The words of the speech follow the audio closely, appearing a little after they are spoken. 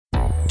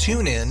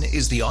TuneIn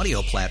is the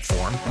audio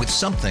platform with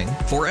something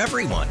for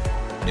everyone.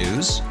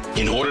 News.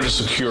 In order to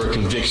secure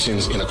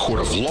convictions in a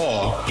court of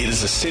law, it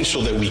is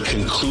essential that we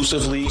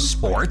conclusively.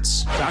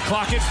 Sports. Shot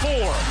clock at 4.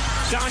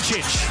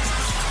 Doncic.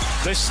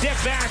 The step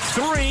back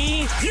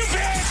 3. You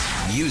bet.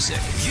 Music.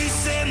 You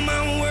set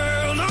my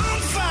world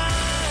on fire.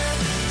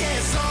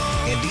 Yes,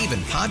 and even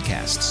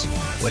podcasts.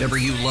 Whatever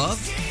you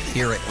love,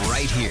 hear it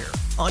right here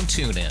on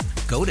TuneIn.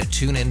 Go to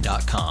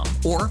TuneIn.com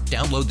or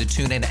download the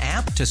TuneIn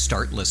app to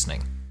start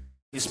listening.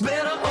 It's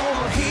better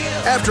over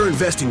here. After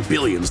investing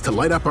billions to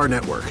light up our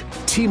network,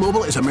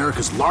 T-Mobile is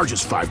America's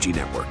largest 5G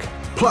network.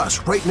 Plus,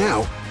 right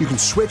now, you can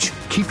switch,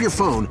 keep your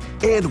phone,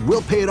 and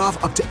we'll pay it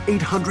off up to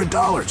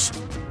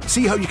 $800.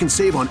 See how you can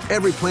save on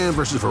every plan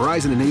versus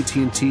Verizon and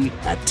AT&T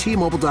at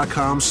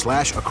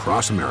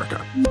T-Mobile.com/across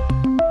America.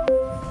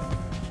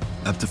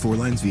 Up to 4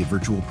 lines via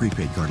virtual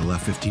prepaid card. Allow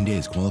 15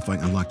 days. Qualifying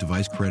unlocked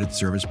device credit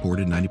service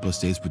ported 90+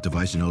 states with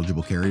device and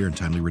eligible carrier and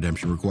timely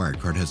redemption required.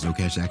 Card has no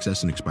cash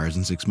access and expires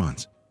in 6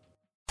 months.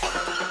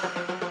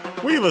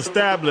 We've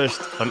established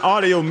an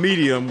audio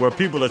medium where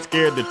people are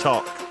scared to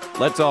talk.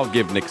 Let's all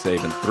give Nick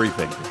Saban 3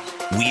 fingers.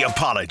 We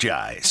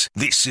apologize.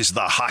 This is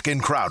the Hawk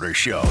and Crowder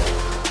Show.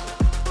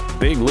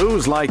 Big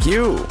Lou's like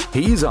you.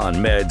 He's on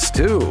meds,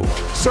 too.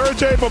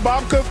 Sergey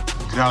Bababka.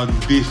 Ground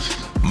beef.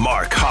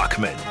 Mark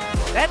Hockman.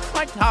 That's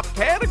my top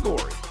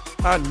category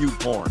on new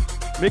porn.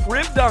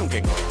 McRib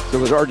dunking. So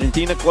was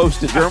Argentina close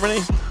to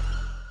Germany?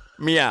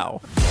 Meow.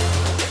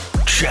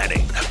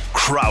 Channing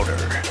Crowder.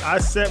 I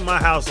set my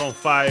house on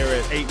fire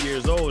at 8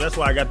 years old. That's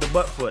why I got the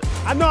butt foot.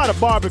 I know how to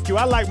barbecue.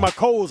 I like my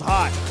coals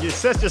hot. You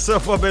set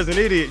yourself up as an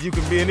idiot, you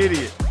can be an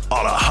idiot.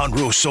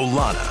 Alejandro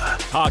Solana.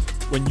 Hawk,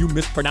 when you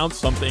mispronounce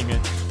something,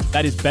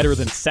 that is better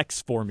than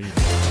sex for me.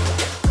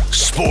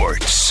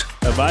 Sports.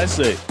 If I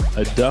say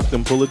a duck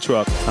and pull a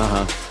truck,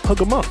 hook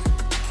them up.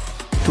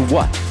 To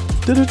what?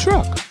 To the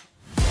truck.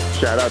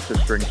 Shout out to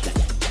String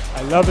Chicken.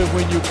 I love it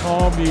when you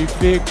call me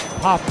Big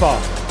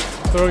Papa.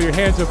 Throw your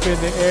hands up in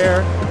the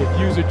air if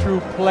you's a true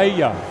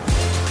player.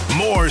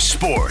 More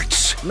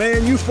sports.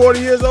 Man, you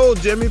 40 years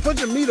old, Jimmy. Put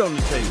your meat on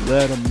the table.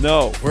 Let them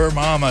know. Where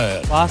mama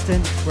at?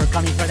 Boston, we're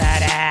coming for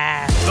that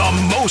ass. The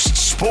most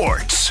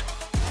sports.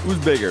 Who's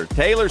bigger,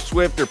 Taylor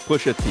Swift or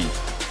Pusha T?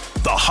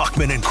 The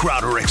Hockman and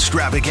Crowder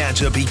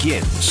extravaganza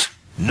begins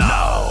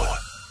now.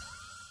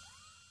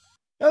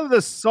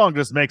 This song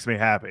just makes me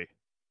happy.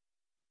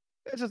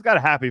 It's just got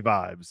happy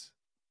vibes.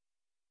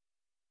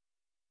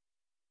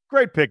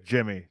 Great pick,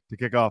 Jimmy, to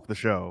kick off the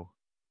show.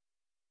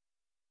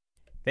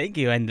 Thank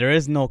you, and there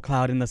is no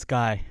cloud in the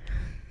sky.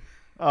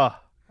 I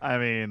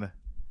mean,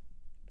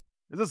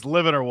 is this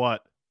living or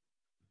what?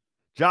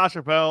 Josh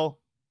Appel,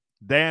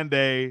 Dan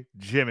Day,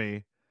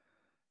 Jimmy,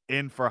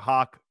 in for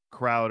Hawk,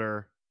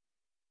 Crowder,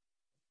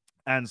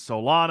 and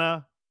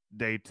Solana.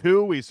 Day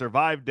 2, we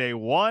survived day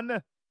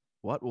 1.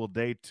 What will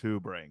day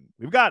 2 bring?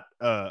 We've got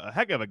a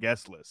heck of a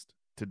guest list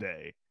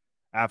today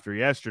after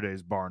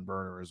yesterday's barn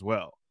burner as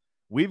well.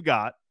 We've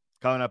got,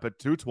 coming up at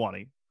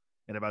 2:20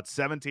 in about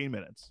 17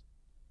 minutes,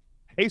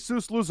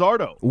 Jesus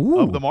Luzardo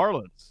of the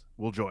Marlins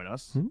will join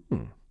us.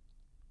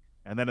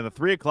 And then in the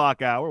 3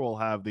 o'clock hour, we'll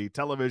have the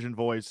television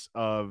voice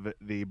of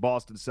the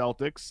Boston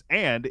Celtics.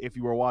 And if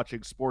you were watching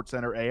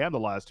SportsCenter AM the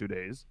last 2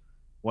 days,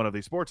 one of the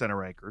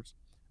SportsCenter anchors,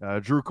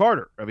 Drew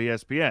Carter of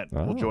ESPN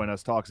will join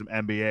us, talk some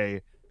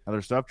NBA,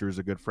 other stuff. Drew's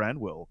a good friend.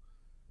 We'll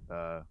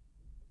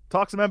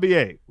talk some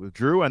NBA with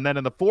Drew. And then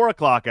in the 4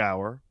 o'clock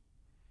hour,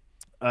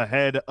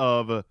 ahead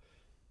of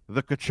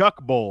the Kachuk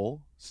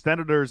Bowl,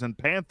 Senators and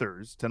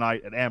Panthers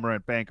tonight at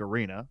Amarant Bank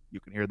Arena. You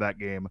can hear that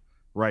game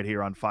right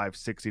here on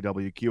 560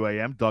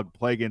 WQAM. Doug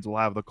Plagans will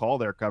have the call.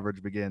 Their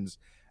coverage begins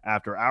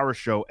after our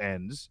show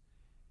ends.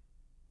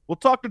 We'll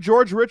talk to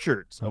George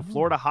Richards of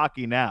Florida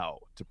Hockey Now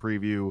to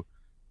preview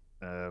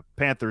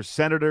Panthers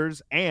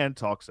Senators and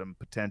talk some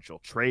potential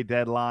trade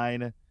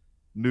deadline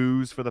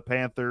news for the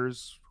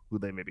Panthers, who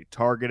they may be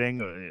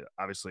targeting.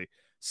 Obviously,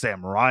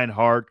 Sam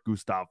Reinhart,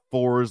 Gustav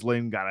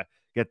Forsling, got to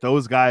get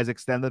those guys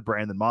extended.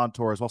 Brandon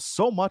Montour as well.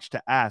 So much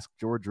to ask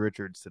George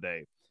Richards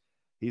today.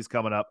 He's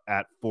coming up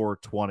at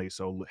 4:20.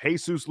 So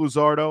Jesus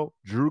Luzardo,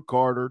 Drew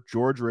Carter,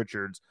 George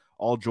Richards,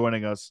 all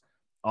joining us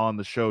on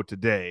the show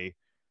today.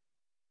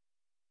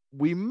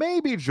 We may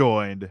be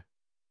joined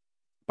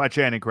by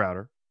Channing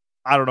Crowder.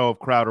 I don't know if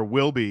Crowder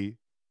will be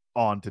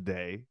on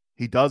today.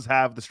 He does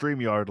have the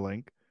StreamYard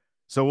link.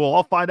 So we'll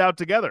all find out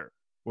together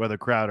whether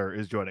Crowder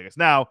is joining us.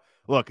 Now,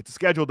 look, it's a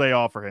scheduled day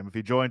off for him. If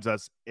he joins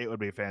us, it would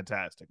be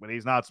fantastic. But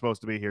he's not supposed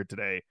to be here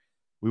today.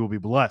 We will be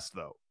blessed,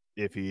 though,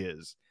 if he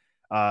is.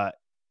 I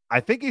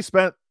think he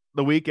spent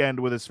the weekend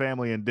with his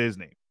family in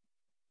Disney.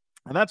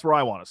 And that's where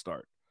I want to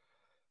start.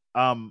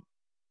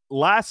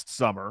 Last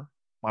summer,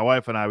 my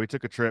wife and I, we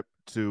took a trip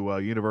to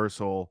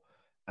Universal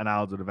and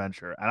Islands of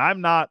Adventure. And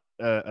I'm not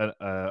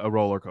a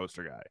roller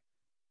coaster guy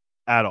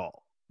at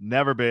all.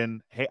 Never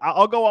been. Hey,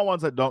 I'll go on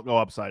ones that don't go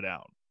upside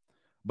down.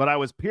 But I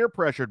was peer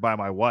pressured by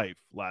my wife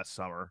last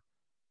summer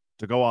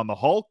to go on the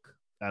Hulk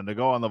and to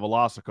go on the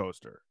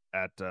Velocicoaster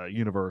at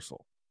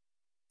Universal.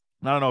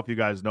 And I don't know if you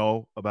guys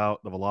know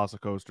about the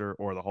Velocicoaster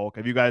or the Hulk.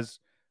 Have you guys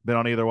Been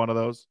on either one of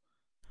those?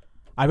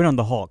 I've been on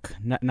the Hulk,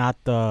 not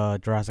the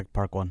Jurassic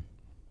Park one.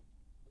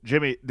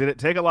 Jimmy, did it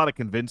take a lot of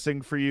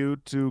convincing for you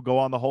to go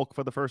on the Hulk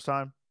for the first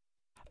time?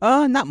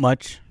 Not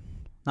much.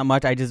 Not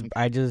much. I just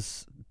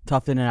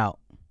toughed it out,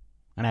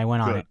 and I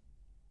went on it.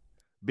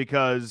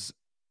 Because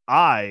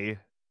I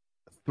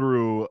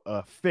threw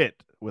a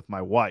fit with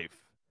my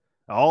wife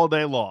all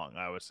day long.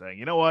 I was saying,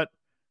 you know what?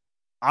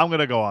 I'm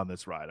gonna go on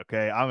this ride.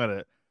 Okay, I'm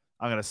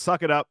gonna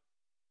suck it up.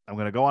 I'm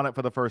gonna go on it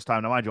for the first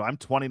time. Now, mind you, I'm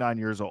 29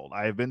 years old.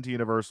 I have been to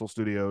Universal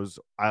Studios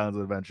Islands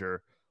of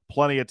Adventure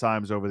plenty of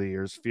times over the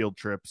years, field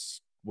trips,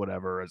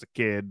 whatever, as a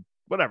kid,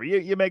 whatever.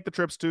 You make the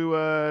trips to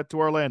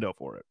Orlando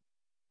for it.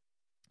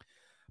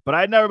 But I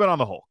had never been on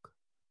the Hulk.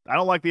 I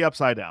don't like the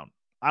upside down.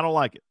 I don't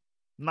like it.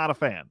 I'm not a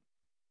fan.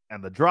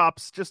 And the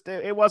drops, just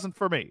it wasn't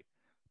for me.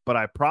 But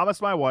I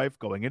promised my wife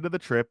going into the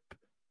trip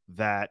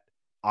that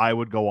I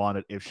would go on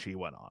it if she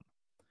went on.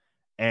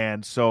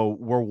 And so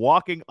we're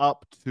walking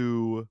up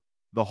to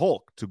the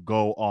Hulk to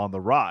go on the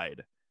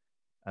ride.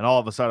 And all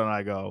of a sudden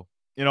I go,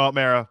 you know what,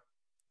 Mara?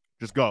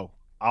 Just go.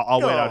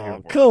 I'll wait out here for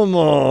you. Come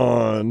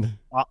on.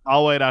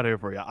 I'll wait out here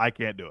for you. I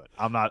can't do it.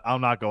 I'm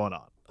not going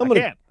on.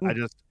 I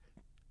just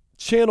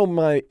channel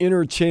my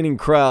inner Channing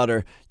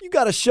Crowder. You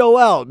got to show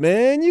out,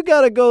 man. You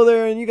got to go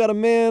there and you got to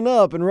man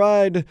up and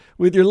ride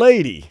with your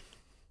lady.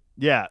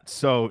 Yeah,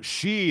 so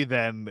she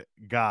then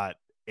got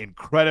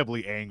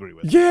incredibly angry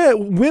with me. Yeah,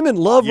 women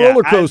love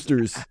roller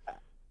coasters.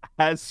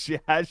 As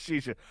she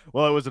should.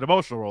 Well, it was an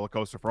emotional roller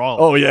coaster for all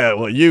of us. Oh, yeah,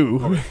 well,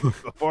 you.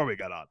 Before we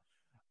got on.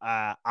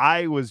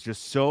 I was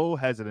just so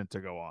hesitant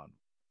to go on.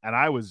 And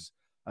I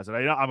said,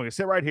 I'm going to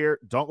sit right here.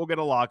 Don't go get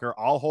a locker.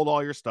 I'll hold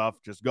all your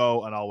stuff. Just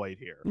go, and I'll wait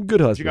here.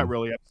 Good husband. She got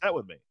really upset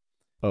with me.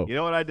 Oh. You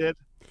know what I did?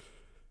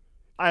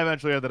 I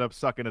eventually ended up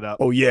sucking it up.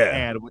 Oh, yeah.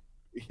 And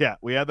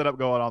we ended up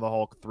going on the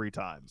Hulk 3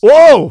 times.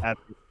 Whoa!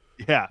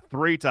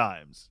 3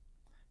 times.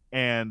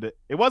 And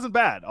it wasn't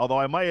bad, although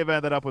I might have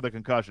ended up with a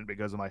concussion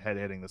because of my head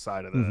hitting the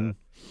side of the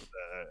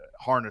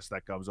harness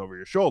that comes over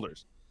your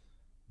shoulders.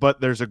 But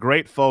there's a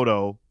great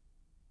photo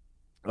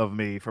of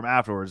me from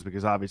afterwards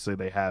because obviously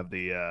they have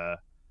the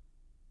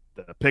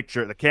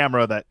picture, the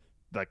camera that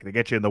like they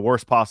get you in the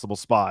worst possible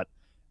spot.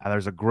 And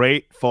there's a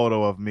great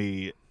photo of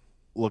me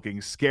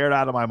looking scared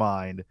out of my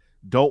mind,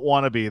 don't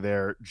want to be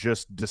there,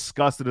 just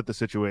disgusted at the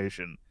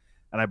situation.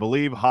 And I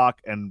believe Hawk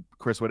and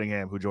Chris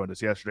Whittingham, who joined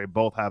us yesterday,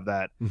 both have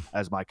that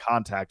as my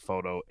contact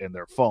photo in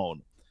their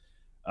phone.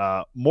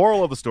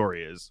 Moral of the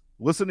story is,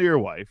 listen to your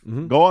wife,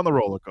 go on the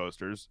roller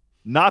coasters.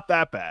 Not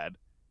that bad.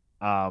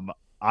 I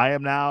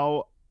am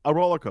now a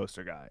roller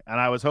coaster guy, and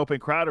I was hoping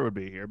Crowder would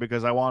be here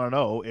because I want to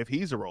know if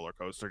he's a roller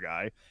coaster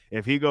guy,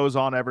 if he goes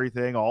on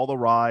everything, all the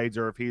rides,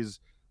 or if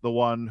he's the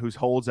one who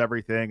holds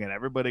everything and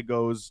everybody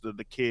goes,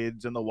 the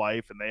kids and the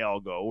wife, and they all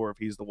go, or if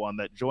he's the one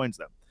that joins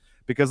them.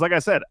 Because like I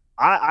said,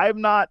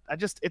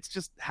 it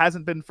just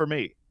hasn't been for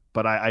me,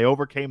 but I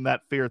overcame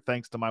that fear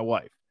thanks to my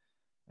wife,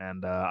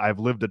 and I've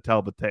lived to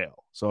tell the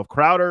tale. So if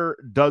Crowder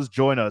does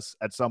join us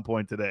at some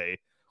point today,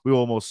 we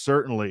will most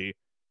certainly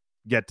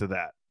get to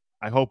that.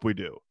 I hope we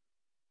do.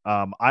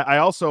 I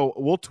also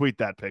will tweet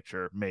that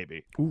picture.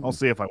 Maybe I'll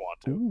see if I want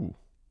to.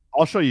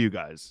 I'll show you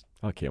guys.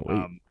 I can't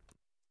wait.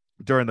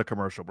 During the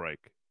commercial break.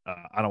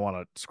 I don't want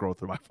to scroll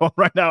through my phone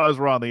right now as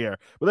we're on the air,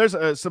 but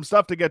there's some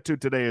stuff to get to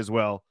today as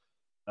well.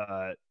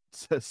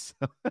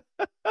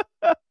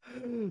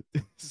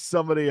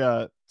 Somebody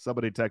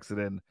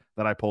texted in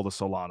that I pulled a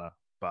Solana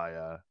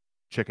by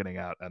chickening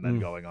out and then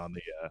going on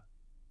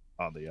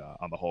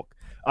the Hulk.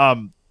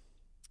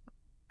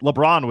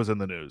 LeBron was in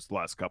the news the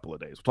last couple of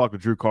days. We'll talk to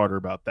Drew Carter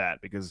about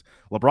that because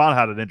LeBron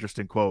had an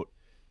interesting quote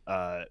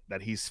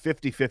that he's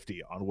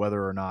 50-50 on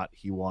whether or not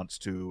he wants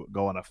to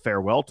go on a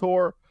farewell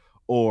tour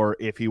or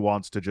if he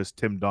wants to just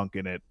Tim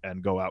Duncan it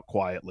and go out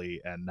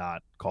quietly and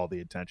not call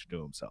the attention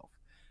to himself.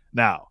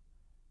 Now,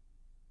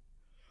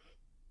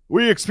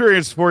 we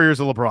experienced 4 years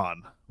of LeBron.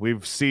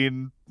 We've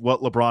seen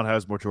what LeBron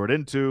has matured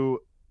into.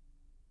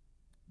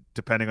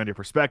 Depending on your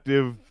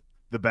perspective,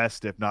 the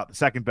best, if not the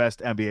second best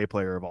NBA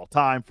player of all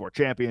time. 4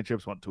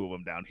 championships, won 2 of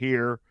them down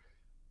here.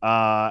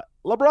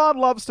 LeBron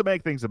loves to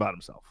make things about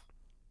himself.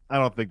 I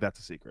don't think that's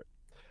a secret.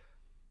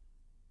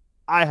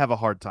 I have a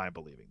hard time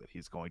believing that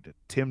he's going to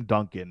Tim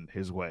Duncan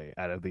his way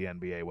out of the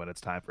NBA when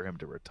it's time for him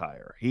to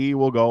retire. He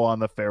will go on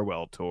the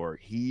farewell tour.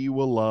 He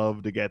will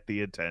love to get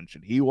the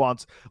attention. He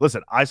wants...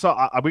 Listen,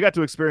 we got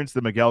to experience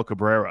the Miguel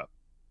Cabrera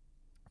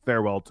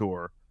farewell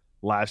tour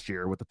last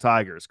year with the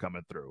Tigers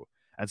coming through.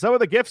 And some of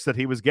the gifts that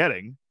he was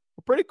getting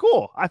were pretty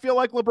cool. I feel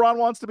like LeBron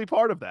wants to be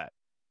part of that.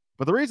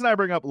 But the reason I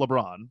bring up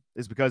LeBron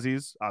is because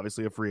he's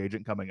obviously a free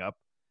agent coming up.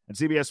 And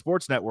CBS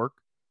Sports Network,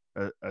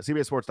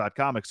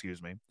 CBSSports.com,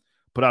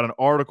 put out an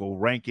article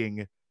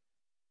ranking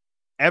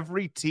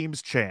every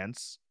team's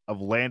chance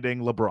of landing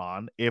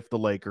LeBron if the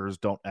Lakers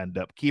don't end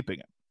up keeping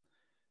him.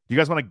 Do you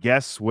guys want to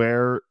guess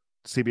where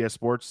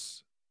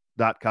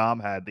CBSSports.com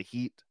had the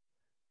Heat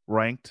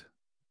ranked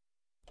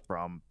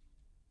from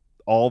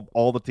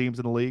all the teams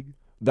in the league?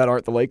 That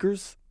aren't the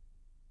Lakers?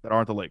 That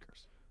aren't the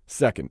Lakers.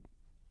 Second.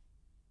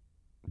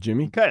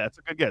 Jimmy? Okay, that's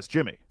a good guess.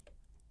 Jimmy.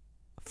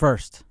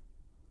 First.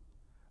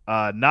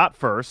 Not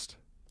first.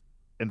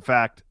 In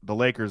fact, the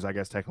Lakers, I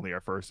guess, technically are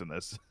first in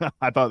this.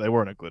 I thought they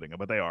weren't including them,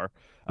 but they are.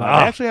 They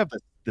actually have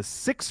the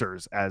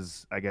Sixers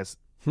as, I guess,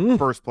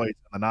 first place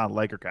in the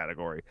non-Laker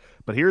category.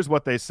 But here's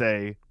what they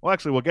say. Well,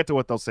 actually, we'll get to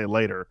what they'll say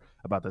later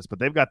about this. But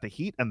they've got the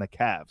Heat and the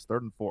Cavs,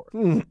 third and fourth.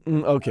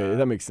 Okay,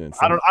 that makes sense.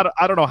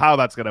 I don't know how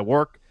that's going to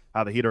work,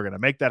 how the Heat are going to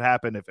make that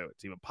happen, if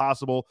it's even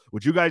possible.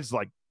 Would you guys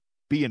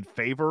be in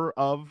favor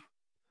of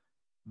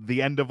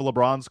the end of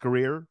LeBron's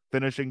career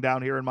finishing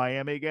down here in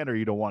Miami again, or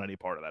you don't want any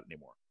part of that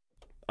anymore?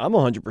 I'm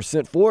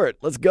 100% for it.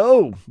 Let's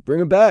go.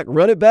 Bring it back.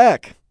 Run it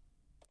back.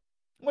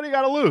 What do you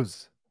got to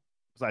lose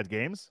besides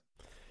games?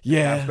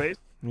 Yeah. Space?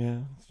 Yeah,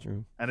 that's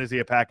true. And is he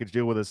a package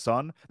deal with his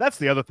son? That's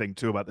the other thing,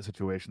 too, about the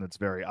situation that's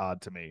very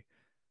odd to me.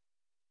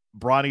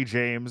 Bronny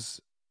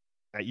James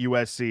at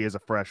USC is a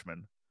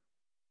freshman.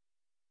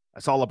 I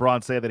saw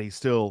LeBron say that he's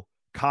still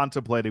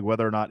contemplating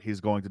whether or not he's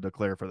going to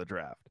declare for the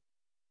draft.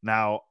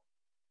 Now,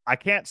 I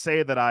can't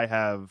say that I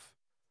have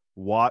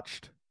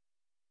watched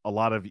a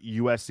lot of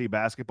USC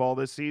basketball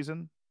this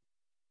season,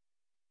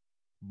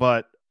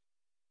 but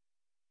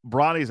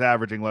Bronny's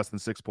averaging less than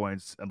 6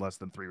 points and less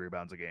than 3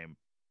 rebounds a game.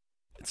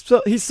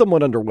 So he's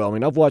somewhat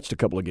underwhelming. I've watched a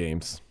couple of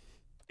games.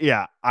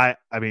 Yeah, I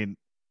mean,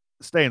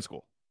 stay in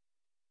school.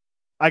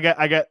 I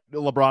get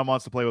LeBron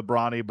wants to play with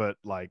Bronny, but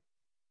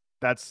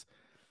that's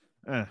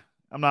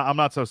I'm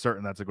not so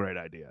certain that's a great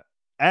idea.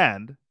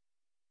 And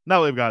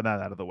now that we've gotten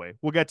that out of the way,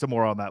 we'll get to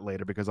more on that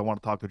later because I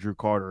want to talk to Drew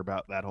Carter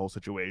about that whole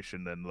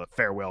situation and the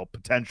farewell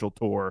potential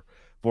tour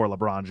for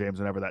LeBron James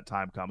whenever that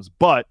time comes.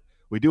 But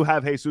we do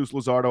have Jesus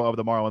Luzardo of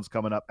the Marlins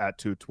coming up at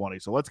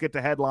 2:20. So let's get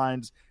to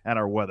headlines and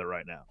our weather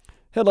right now.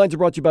 Headlines are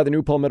brought to you by the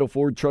new Palmetto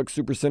Ford Truck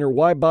Supercenter.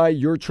 Why buy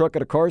your truck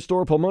at a car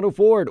store? Palmetto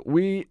Ford.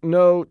 We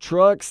know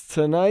trucks.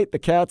 Tonight, the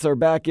Cats are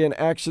back in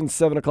action,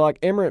 7 o'clock,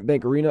 Amerant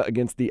Bank Arena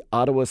against the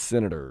Ottawa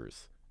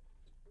Senators.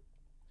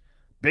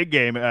 Big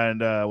game,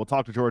 and we'll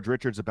talk to George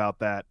Richards about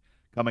that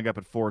coming up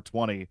at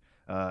 4:20.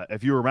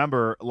 If you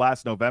remember,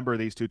 last November,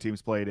 these two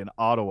teams played in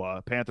Ottawa.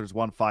 Panthers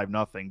won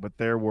 5-0, but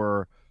there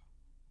were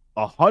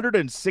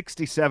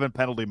 167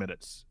 penalty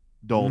minutes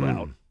doled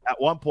out. At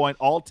one point,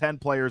 all 10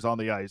 players on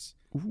the ice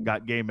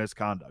got game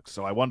misconduct.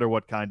 So I wonder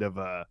what kind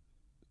of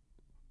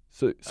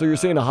So you're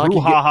saying a hockey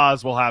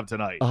brouhahas we'll have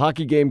tonight. A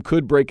hockey game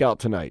could break out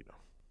tonight.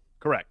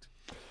 Correct.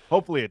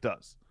 Hopefully it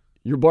does.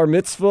 Your bar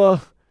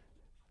mitzvah,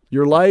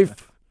 your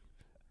life,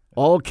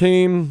 all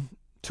came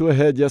to a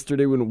head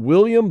yesterday when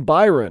William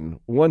Byron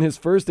won his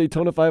first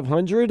Daytona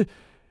 500.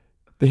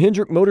 The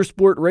Hendrick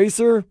Motorsport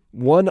racer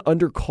won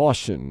under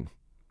caution.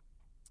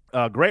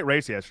 Great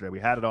race yesterday. We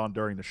had it on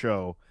during the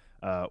show.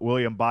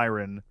 William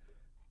Byron,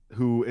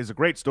 who is a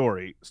great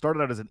story,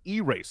 started out as an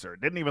e-racer.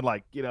 Didn't even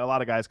a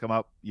lot of guys come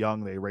up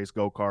young. They race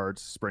go-karts,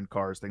 sprint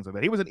cars, things like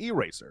that. He was an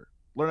e-racer.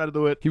 Learned how to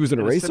do it. He was an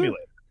eraser?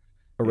 Simulator.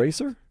 A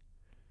racer?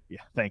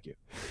 Yeah, thank you.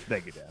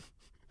 Thank you,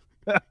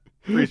 Dad.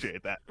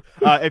 Appreciate that.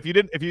 If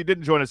you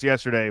didn't join us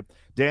yesterday,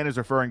 Dan is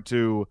referring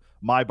to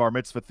my bar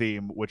mitzvah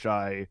theme, which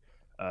I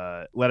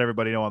let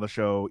everybody know on the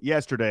show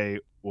yesterday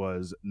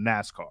was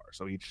NASCAR.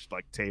 So each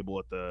table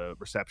at the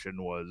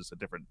reception was a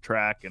different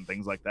track and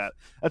things like that.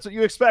 That's what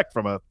you expect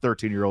from a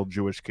 13-year-old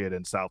Jewish kid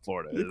in South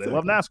Florida. Exactly. They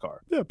love NASCAR.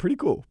 Yeah, pretty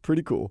cool.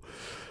 Pretty cool.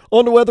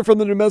 On to weather from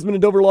the New Mesman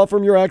and Dover Law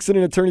Firm,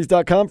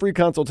 youraccidentattorneys.com. Free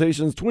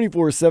consultations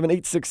 24/7,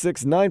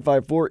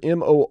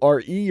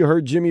 866-954-MORE. You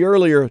heard Jimmy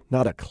earlier.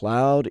 Not a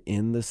cloud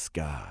in the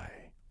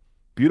sky.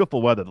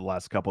 Beautiful weather the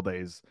last couple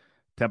days.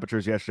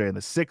 Temperatures yesterday in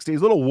the 60s.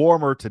 A little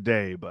warmer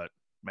today, but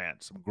man,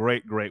 some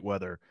great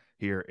weather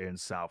here in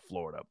South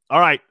Florida. All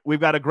right, we've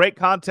got a great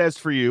contest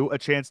for you, a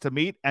chance to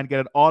meet and get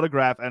an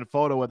autograph and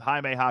photo with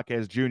Jaime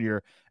Jaquez Jr.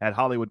 at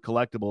Hollywood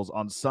Collectibles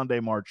on Sunday,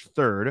 March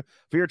 3rd.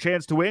 For your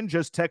chance to win,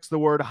 just text the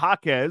word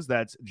Jaquez,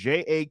 that's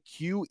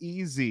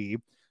J-A-Q-E-Z,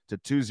 to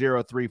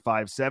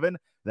 20357.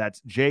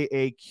 That's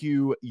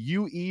J-A-Q-U-E-Z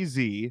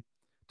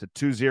to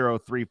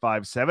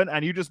 20357,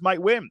 and you just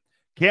might win.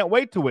 Can't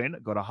wait to win.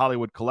 Go to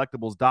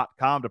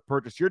HollywoodCollectibles.com to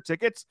purchase your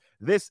tickets.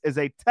 This is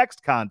a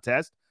text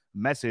contest.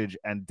 Message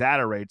and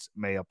data rates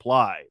may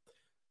apply.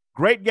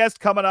 Great guest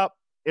coming up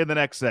in the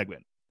next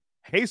segment.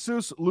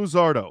 Jesus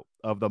Luzardo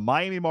of the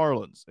Miami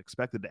Marlins,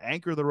 expected to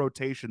anchor the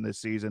rotation this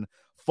season.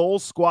 Full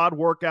squad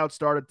workout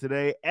started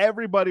today.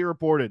 Everybody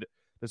reported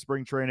to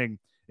spring training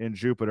in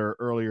Jupiter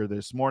earlier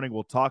this morning.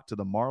 We'll talk to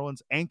the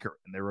Marlins anchor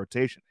in their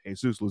rotation,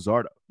 Jesus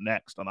Luzardo,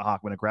 next on the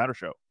Hochman and Crowder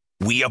Show.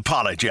 We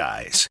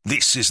apologize.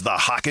 This is the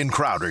Hawk and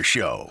Crowder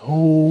Show.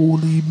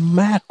 Holy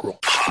mackerel.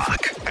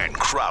 Hawk and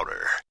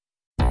Crowder.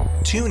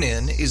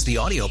 TuneIn is the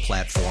audio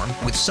platform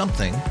with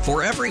something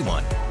for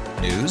everyone.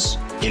 News.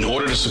 In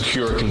order to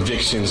secure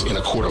convictions in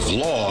a court of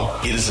law,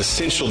 it is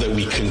essential that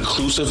we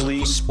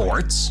conclusively.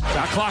 Sports.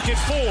 Shot clock at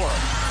 4.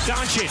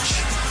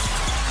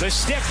 Doncic. The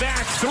step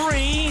back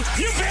 3.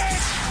 You bet.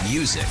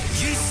 Music.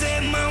 You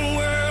set my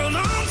world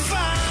on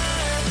fire.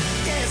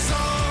 Yes,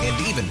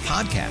 and even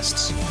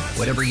podcasts.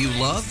 Whatever you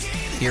love,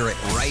 hear it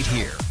right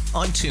here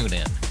on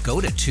TuneIn.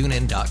 Go to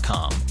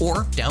TuneIn.com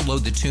or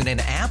download the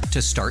TuneIn app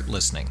to start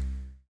listening.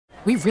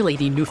 We really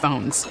need new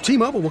phones.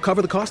 T-Mobile will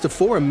cover the cost of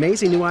 4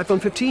 amazing new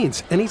iPhone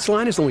 15s, and each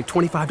line is only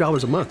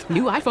 $25 a month.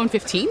 New iPhone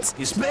 15s?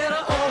 It's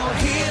better over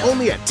here.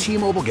 Only at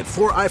T-Mobile, get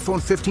 4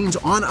 iPhone 15s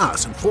on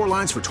us and 4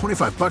 lines for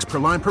 $25 per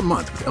line per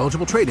month with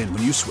eligible trade-in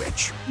when you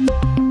switch.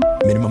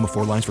 Minimum of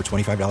 4 lines for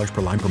 $25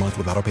 per line per month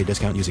with autopay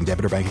discount using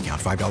debit or bank account.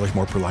 $5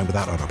 more per line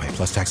without autopay,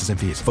 plus taxes and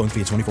fees. Phone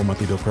fee at 24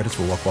 monthly bill credits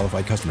for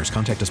well-qualified customers.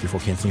 Contact us before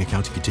canceling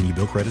account to continue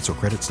bill credits or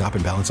credit stop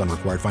and balance on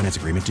required finance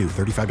agreement due.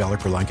 $35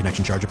 per line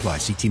connection charge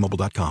applies. See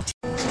T-Mobile.com.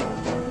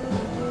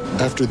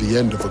 After the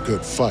end of a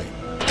good fight,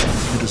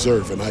 you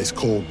deserve an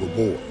ice-cold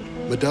reward.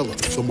 Modelo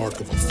is the mark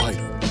of a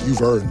fighter.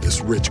 You've earned this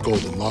rich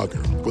golden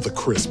lager with a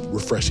crisp,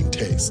 refreshing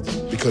taste.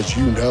 Because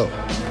you know,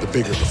 the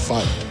bigger the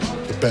fight,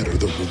 the better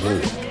the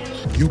reward.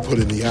 You put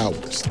in the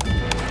hours,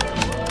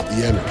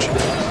 the energy,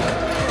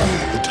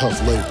 the tough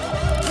labor.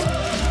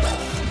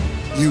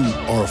 You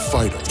are a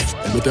fighter,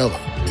 and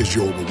Modelo is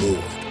your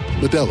reward.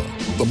 Modelo,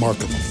 the mark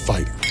of a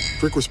fighter.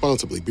 Drink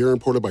responsibly. Beer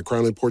imported by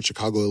Crown Imports,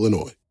 Chicago,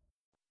 Illinois.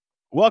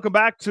 Welcome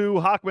back to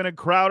Hochman and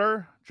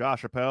Crowder.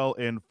 Josh Appel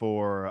in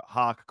for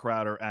Hawk,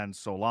 Crowder, and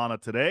Solana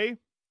today.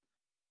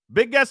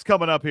 Big guest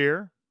coming up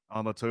here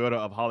on the Toyota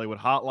of Hollywood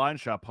hotline.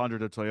 Shop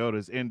hundreds of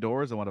Toyotas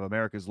indoors in one of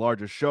America's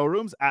largest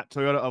showrooms at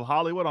Toyota of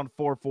Hollywood on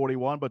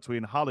 441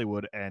 between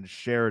Hollywood and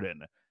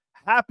Sheridan.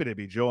 Happy to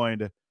be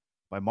joined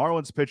by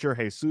Marlins pitcher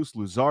Jesus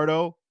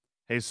Luzardo.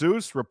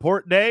 Jesus,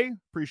 report day.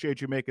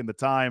 Appreciate you making the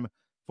time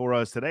for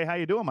us today. How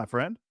you doing, my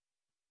friend?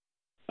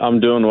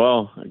 I'm doing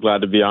well.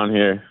 Glad to be on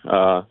here.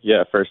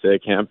 First day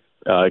of camp.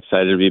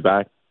 Excited to be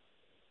back.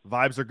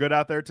 Vibes are good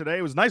out there today.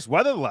 It was nice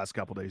weather the last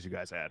couple days you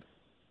guys had.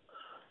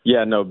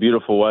 Yeah, no,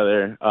 beautiful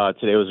weather.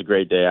 Today was a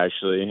great day,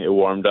 actually. It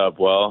warmed up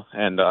well,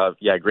 and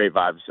great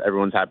vibes.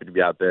 Everyone's happy to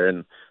be out there,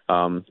 and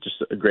just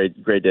a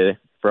great day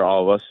for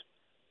all of us.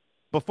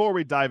 Before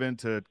we dive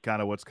into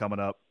kind of what's coming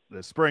up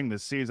this spring,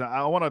 this season,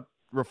 I want to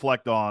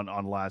reflect on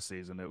last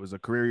season. It was a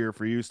career year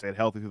for you, stayed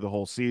healthy through the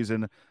whole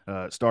season,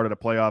 started a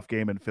playoff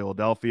game in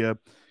Philadelphia.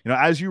 You know,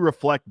 as you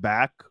reflect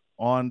back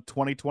on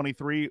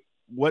 2023,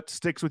 what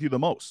sticks with you the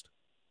most?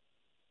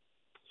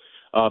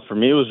 For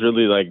me, it was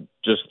really like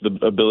just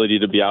the ability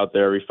to be out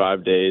there every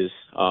 5 days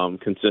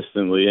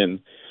consistently and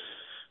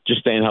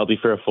just staying healthy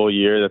for a full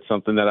year. That's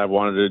something that I've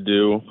wanted to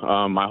do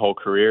my whole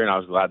career, and I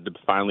was glad to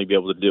finally be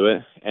able to do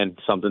it, and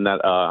something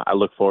that I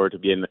look forward to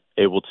being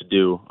able to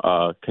do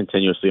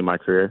continuously in my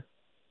career.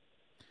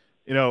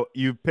 You know,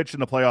 you've pitched in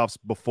the playoffs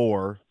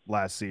before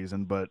last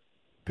season, but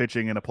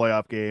pitching in a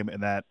playoff game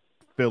in that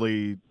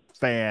Philly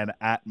fan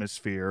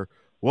atmosphere,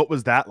 what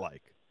was that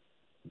like?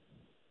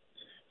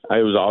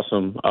 It was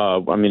awesome.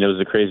 I mean, it was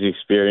a crazy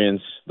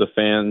experience. The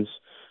fans,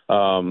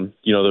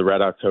 the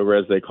Red October,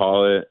 as they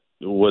call it,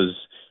 was,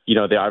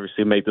 they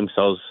obviously make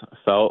themselves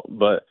felt,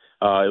 but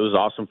it was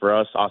awesome for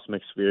us, awesome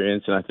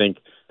experience. And I think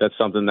that's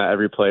something that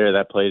every player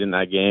that played in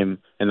that game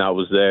and that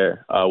was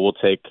there will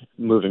take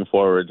moving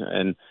forward.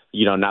 And,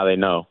 now they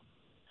know.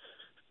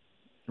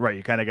 Right.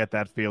 You kind of get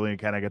that feeling, you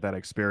kind of get that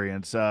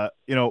experience.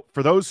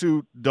 For those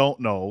who don't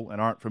know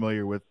and aren't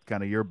familiar with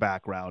kind of your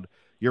background,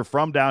 you're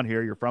from down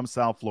here, you're from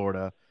South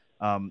Florida.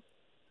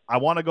 I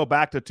want to go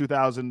back to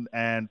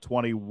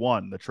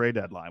 2021, the trade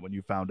deadline, when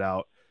you found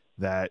out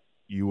that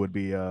you would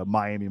be a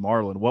Miami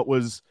Marlin. What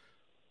was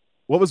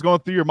going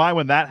through your mind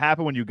when that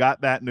happened, when you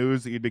got that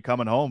news that you'd be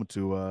coming home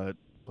to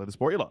play the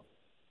sport you love?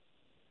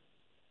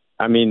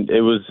 I mean,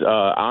 it was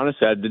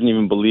honestly, I didn't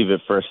even believe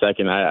it for a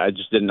second. I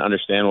just didn't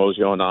understand what was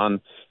going on.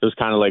 It was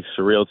kind of like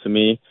surreal to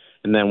me.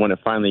 And then when it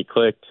finally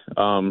clicked,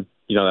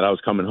 that I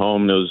was coming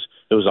home,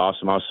 it was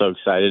awesome. I was so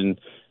excited, and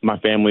my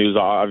family was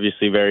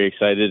obviously very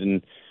excited,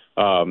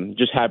 and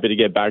just happy to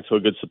get back to a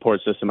good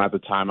support system. At the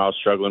time, I was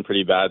struggling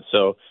pretty bad,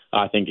 so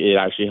I think it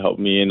actually helped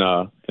me in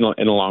a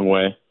long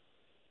way.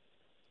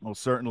 Well,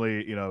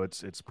 certainly,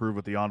 it's proved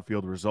with the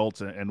on-field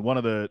results, and one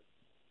of the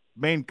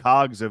main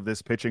cogs of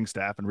this pitching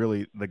staff, and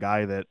really the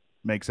guy that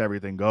makes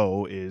everything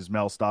go, is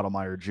Mel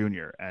Stottlemyre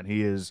Jr., and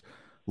he is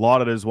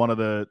lauded as one of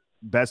the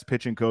best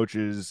pitching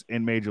coaches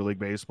in Major League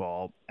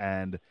Baseball,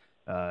 and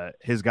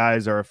his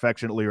guys are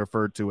affectionately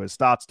referred to as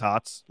Stotts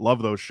Tots.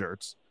 Love those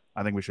shirts.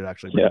 I think we should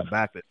actually bring them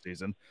back this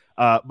season.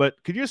 But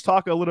could you just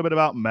talk a little bit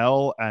about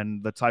Mel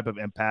and the type of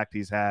impact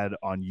he's had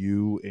on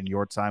you in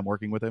your time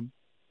working with him?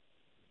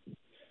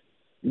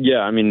 Yeah,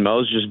 I mean,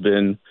 Mel's just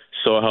been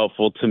so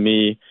helpful to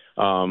me.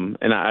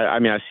 And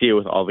I see it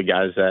with all the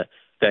guys that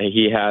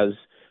he has.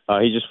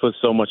 He just puts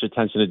so much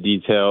attention to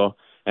detail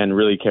and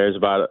really cares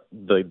about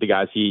the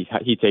guys he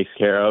takes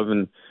care of.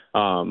 And,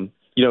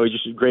 he's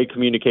just a great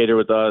communicator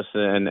with us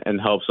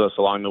and helps us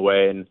along the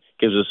way and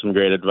gives us some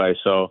great advice.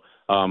 So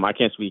I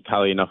can't speak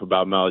highly enough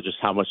about Mel, just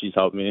how much he's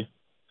helped me.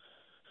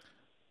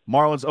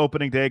 Marlins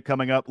opening day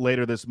coming up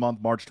later this month,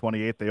 March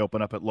 28th. They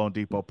open up at Lone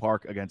Depot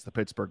Park against the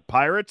Pittsburgh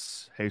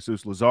Pirates.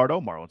 Jesus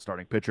Luzardo, Marlins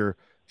starting pitcher,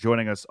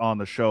 joining us on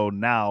the show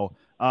now.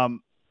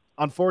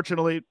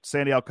 Unfortunately,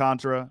 Sandy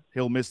Alcántara,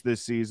 he'll miss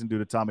this season due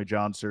to Tommy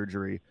John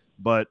surgery.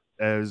 But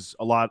as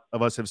a lot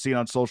of us have seen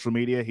on social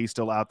media, he's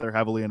still out there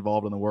heavily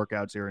involved in the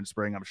workouts here in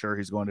spring. I'm sure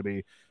he's going to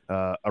be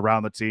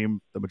around the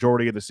team the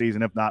majority of the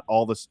season, if not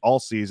all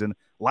season.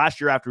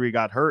 Last year after he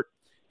got hurt,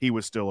 he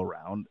was still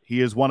around.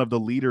 He is one of the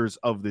leaders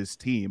of this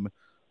team.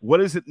 What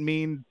does it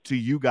mean to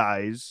you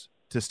guys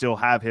to still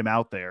have him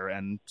out there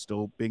and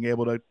still being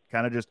able to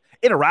kind of just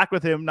interact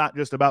with him, not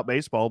just about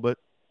baseball, but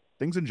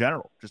things in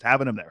general, just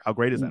having him there? How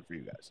great is that for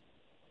you guys?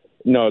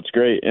 No, it's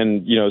great.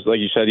 And, like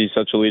you said, he's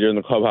such a leader in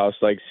the clubhouse.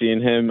 Like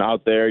seeing him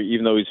out there,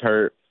 even though he's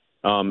hurt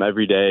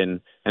every day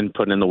and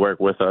putting in the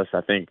work with us,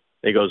 I think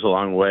it goes a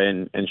long way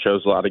and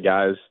shows a lot of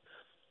guys,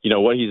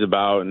 what he's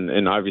about.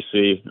 And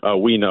obviously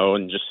we know,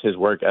 and just his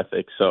work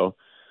ethic. So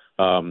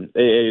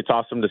it's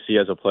awesome to see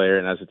as a player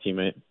and as a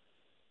teammate.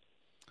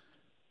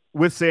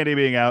 With Sandy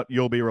being out,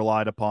 you'll be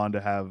relied upon to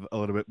have a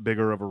little bit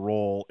bigger of a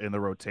role in the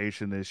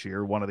rotation this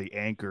year, one of the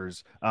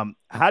anchors.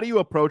 How do you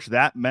approach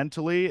that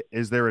mentally?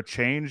 Is there a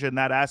change in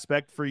that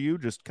aspect for you?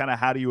 Just kind of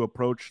how do you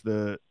approach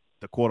the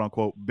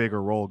quote-unquote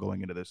bigger role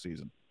going into this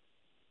season?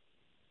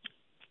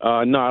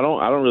 No, I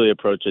don't really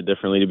approach it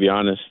differently, to be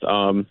honest.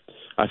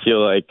 I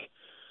feel like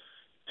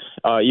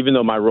even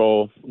though my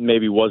role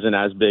maybe wasn't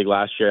as big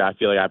last year, I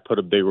feel like I put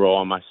a big role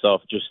on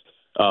myself just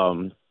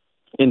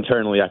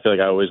internally. I feel like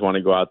I always want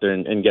to go out there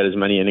and get as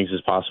many innings as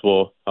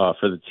possible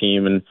for the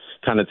team and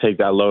kind of take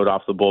that load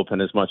off the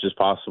bullpen as much as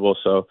possible.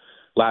 So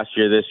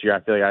this year, I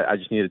feel like I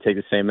just need to take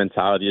the same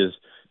mentality as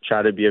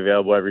try to be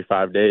available every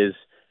 5 days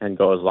and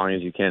go as long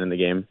as you can in the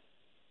game.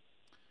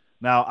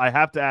 Now, I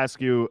have to ask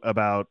you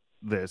about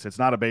this. It's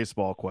not a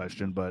baseball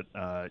question, but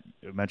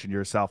you mentioned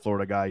you're a South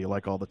Florida guy. You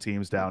like all the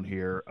teams down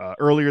here.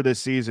 Earlier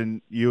this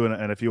season, you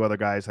and a few other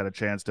guys had a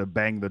chance to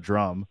bang the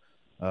drum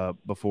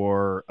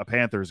before a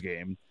Panthers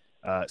game.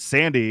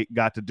 Sandy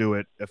got to do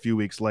it a few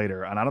weeks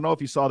later, and I don't know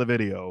if you saw the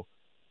video,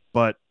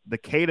 but the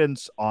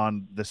cadence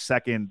on the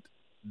second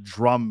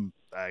drum,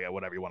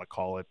 whatever you want to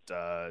call it,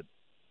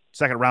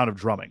 second round of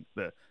drumming,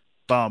 the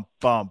bum,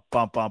 bum,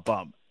 bum, bum,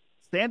 bum.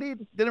 Sandy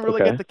didn't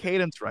really get the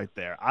cadence right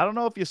there. I don't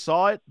know if you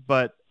saw it,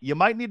 but you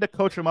might need to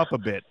coach him up a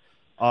bit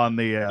on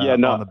the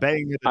on the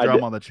banging the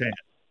drum on the chant.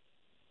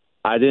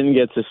 I didn't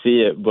get to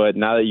see it, but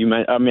now that you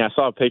I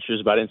saw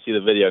pictures, but I didn't see the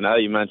video. Now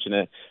that you mention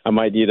it, I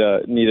might need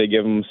to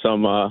give him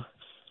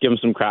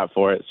some crap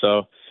for it.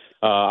 So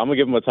I'm gonna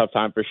give him a tough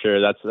time for sure.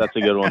 That's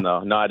a good one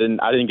though. No, I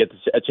didn't get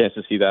a chance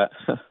to see that.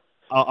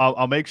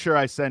 I'll make sure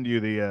I send you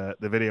the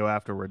video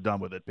after we're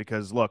done with it,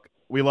 because look,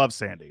 we love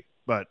Sandy,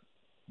 but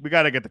we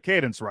got to get the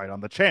cadence right on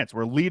the chants.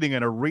 We're leading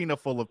an arena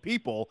full of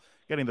people,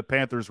 getting the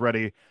Panthers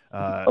ready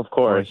of course,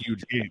 for a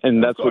huge game.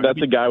 And that's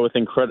a guy with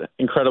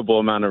incredible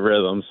amount of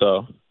rhythm.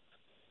 So.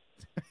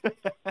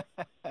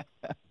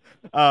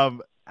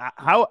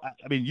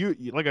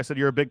 You like I said,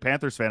 you're a big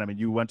Panthers fan. I mean,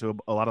 you went to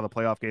a lot of the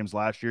playoff games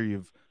last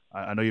year.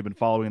 I know you've been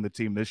following the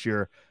team this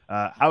year.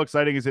 How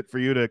exciting is it for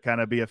you to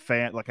kind of be a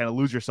fan, like kind of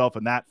lose yourself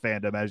in that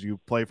fandom as you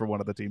play for one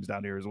of the teams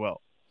down here as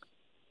well?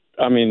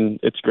 I mean,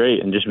 it's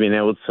great, and just being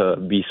able to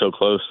be so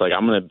close. Like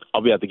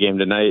I'll be at the game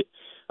tonight.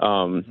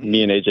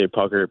 Me and AJ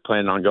Pucker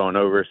planning on going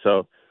over.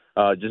 So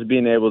just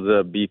being able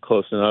to be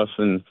close enough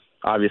and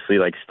obviously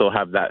like still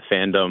have that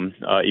fandom,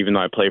 even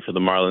though I play for the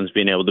Marlins,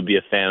 being able to be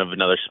a fan of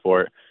another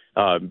sport,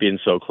 being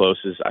so close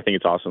I think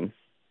it's awesome.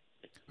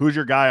 Who's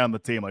your guy on the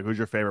team? Like, who's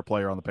your favorite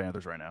player on the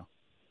Panthers right now?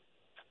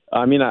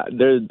 I mean,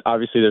 there's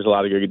a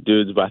lot of good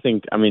dudes, but I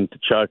think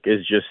Chuck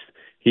is just,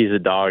 he's a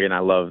dog, and I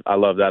love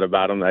that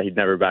about him, that he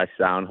never backs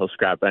down. He'll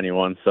scrap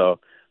anyone. So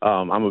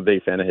I'm a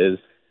big fan of his.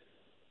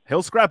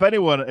 He'll scrap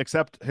anyone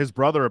except his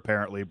brother,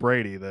 apparently,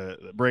 Brady.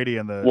 The Brady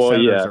and the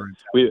Senators are in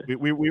town.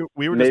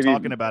 We were just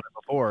talking about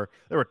it before.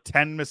 There were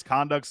 10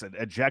 misconducts and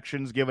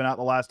ejections given out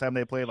the last time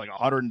they played, like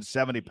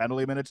 170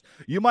 penalty minutes.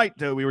 You might,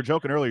 we were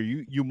joking earlier,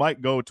 you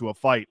might go to a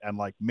fight and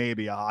like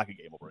maybe a hockey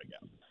game will break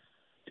out.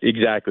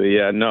 Exactly.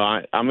 Yeah.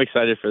 No, I'm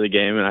excited for the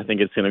game, and I think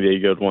it's going to be a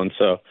good one.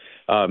 So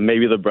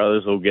maybe the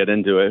brothers will get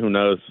into it. Who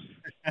knows?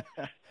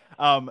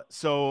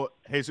 So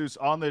Jesus,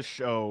 on this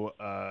show,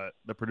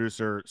 the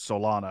producer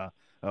Solana,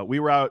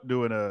 we were out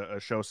doing a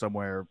show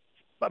somewhere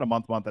about a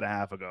month and a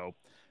half ago,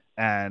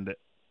 and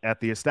at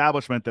the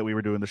establishment that we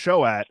were doing the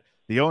show at,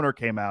 the owner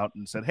came out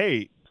and said,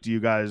 "Hey, do you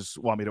guys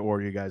want me to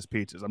order you guys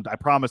pizzas? I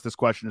promise this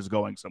question is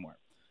going somewhere.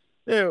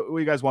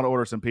 You guys want to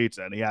order some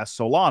pizza?" And he asked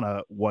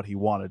Solana what he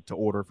wanted to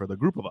order for the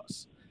group of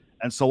us.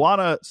 And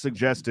Solana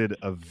suggested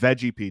a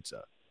veggie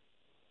pizza.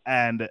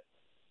 And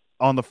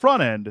on the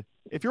front end,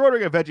 if you're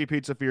ordering a veggie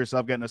pizza for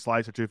yourself, getting a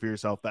slice or two for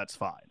yourself, that's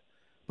fine.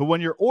 But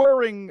when you're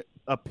ordering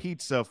a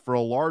pizza for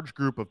a large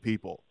group of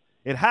people,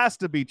 it has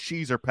to be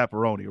cheese or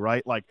pepperoni,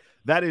 right? Like,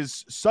 that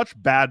is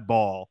such bad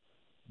ball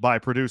by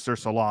producer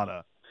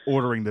Solana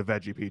ordering the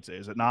veggie pizza,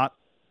 is it not?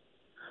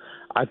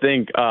 I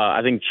think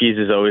cheese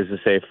is always a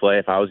safe play.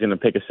 If I was going to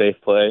pick a safe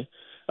play,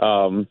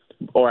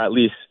 or at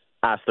least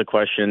ask the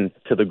question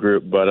to the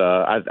group, but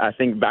I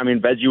think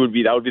veggie would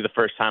be the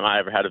first time I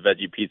ever had a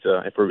veggie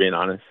pizza, if we're being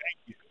honest.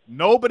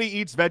 Nobody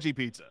eats veggie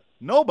pizza.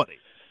 Nobody.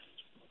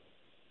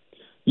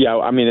 Yeah,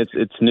 I mean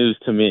it's news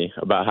to me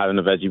about having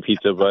a veggie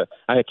pizza, but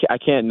I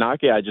can't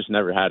knock it. I just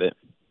never had it.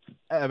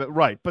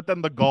 Right, but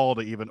then the gall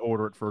to even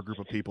order it for a group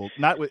of people.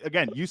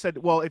 Again, you said,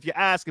 well, if you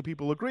ask and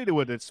people agree to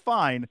it, it's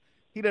fine.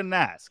 He didn't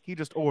ask; he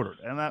just ordered,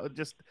 and that was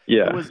just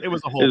it was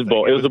a whole thing.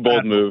 Bold. It was a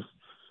bold move.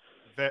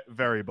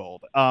 Very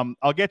bold.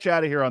 I'll get you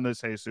out of here on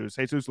this, Jesus.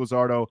 Jesus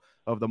Luzardo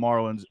of the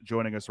Marlins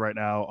joining us right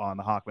now on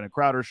the Hochman and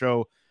Crowder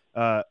show.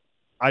 I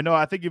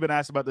think you've been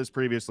asked about this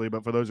previously,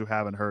 but for those who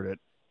haven't heard it,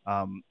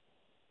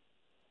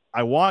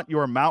 I want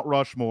your Mount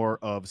Rushmore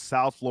of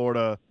South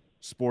Florida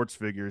sports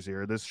figures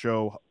here. This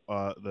show,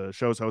 the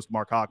show's host,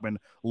 Mark Hochman,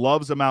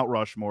 loves a Mount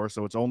Rushmore,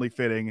 so it's only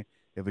fitting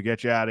if we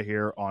get you out of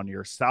here on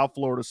your South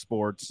Florida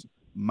sports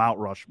Mount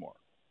Rushmore.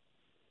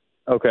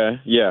 Okay,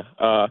 yeah.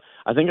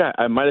 I think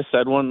I might have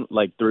said one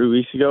like 3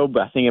 weeks ago,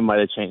 but I think it might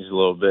have changed a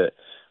little bit.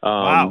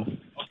 Wow.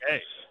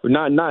 Okay.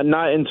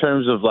 Not in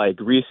terms of like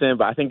recent,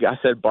 but I think I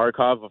said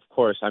Barkov. Of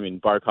course, I mean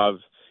Barkov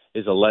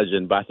is a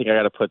legend, but I think I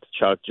got to put the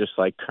Chuck just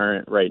like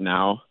current right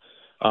now.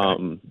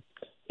 Okay.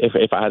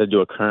 If I had to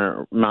do a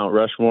current Mount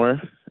Rushmore,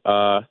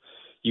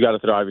 you got to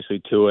throw obviously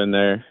Tua in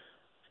there.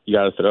 You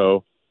got to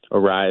throw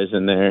Arise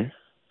in there.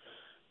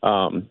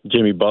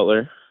 Jimmy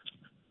Butler.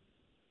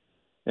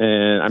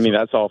 And I mean,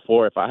 that's all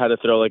four. If I had to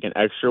throw like an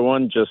extra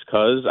one, just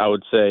cause, I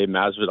would say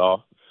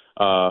Masvidal.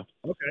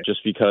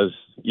 Just because,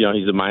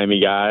 he's a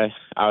Miami guy.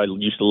 I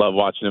used to love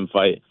watching him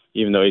fight,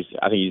 even though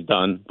I think he's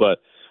done. But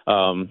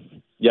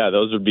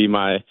those would be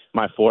my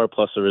four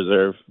plus a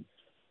reserve.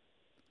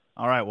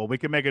 All right. Well, we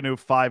can make a new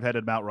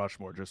 5-headed Mount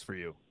Rushmore just for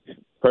you.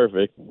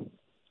 Perfect.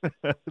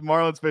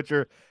 Marlins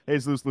pitcher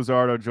Jesus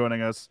Luzardo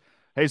joining us.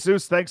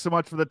 Jesus, thanks so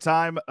much for the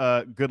time.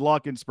 Good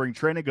luck in spring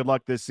training. Good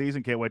luck this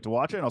season. Can't wait to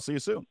watch it. And I'll see you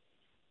soon.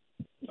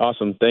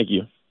 Awesome. Thank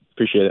you.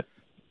 Appreciate it.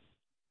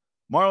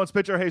 Marlins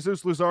pitcher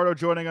Jesus Luzardo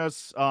joining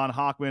us on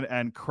Hochman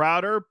and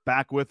Crowder.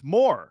 Back with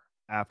more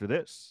after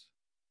this.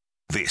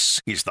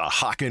 This is the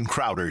Hawk and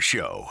Crowder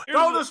Show.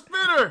 Throw the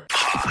spinner.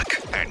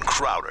 Hawk and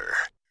Crowder.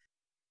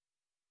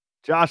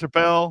 Josh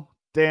Appel,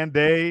 Dan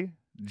Day,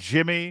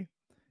 Jimmy,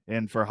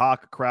 in for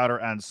Hawk, Crowder,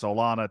 and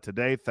Solana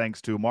today.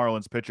 Thanks to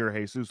Marlins pitcher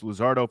Jesus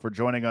Luzardo for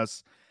joining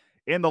us.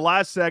 In the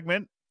last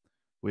segment,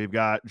 we've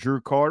got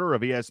Drew Carter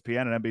of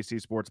ESPN and NBC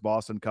Sports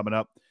Boston coming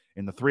up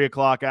in the 3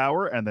 o'clock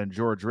hour, and then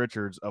George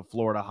Richards of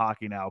Florida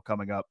Hockey Now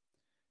coming up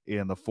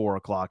in the 4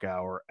 o'clock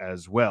hour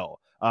as well.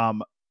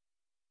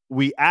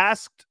 We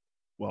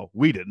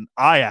didn't.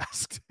 I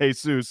asked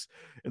Jesus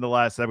in the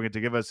last segment to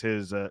give us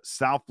his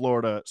South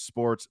Florida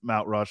sports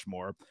Mount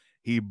Rushmore.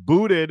 He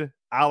booted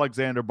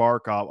Alexander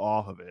Barkov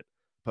off of it,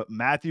 put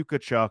Matthew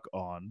Tkachuk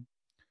on,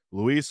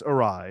 Luis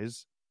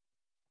Arise,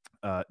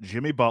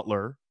 Jimmy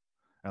Butler,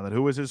 and then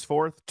who was his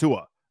fourth?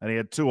 Tua. And he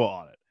had Tua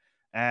on it.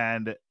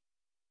 And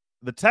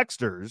the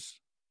texters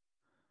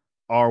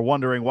are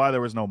wondering why there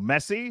was no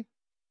Messi,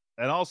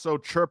 and also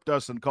chirped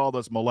us and called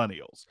us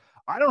millennials.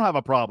 I don't have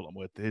a problem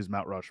with his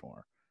Mount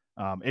Rushmore.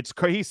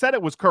 He said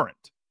it was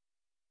current.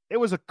 It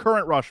was a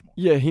current Rushmore.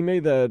 Yeah, he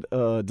made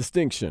that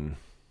distinction.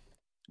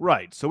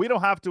 Right. So we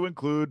don't have to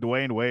include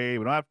Dwayne Wade.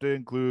 We don't have to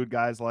include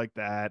guys like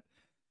that.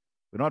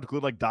 We don't have to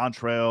include like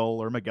Dontrell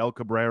or Miguel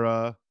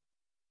Cabrera,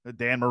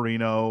 Dan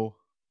Marino,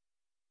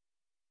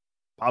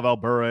 Pavel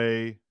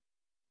Bure,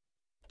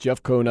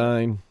 Jeff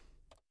Conine.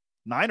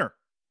 Niner.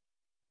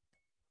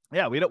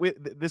 Yeah,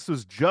 this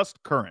was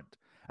just current.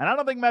 And I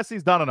don't think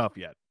Messi's done enough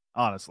yet,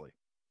 honestly.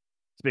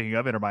 Speaking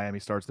of, Inter Miami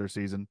starts their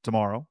season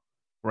tomorrow.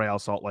 Real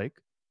Salt Lake.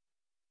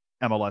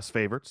 MLS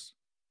favorites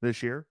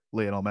this year,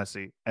 Lionel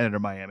Messi and Inter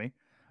Miami.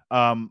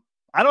 I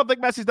don't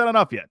think Messi's done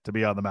enough yet to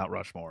be on the Mount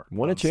Rushmore.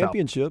 Won a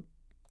championship.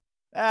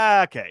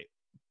 Okay.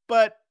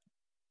 But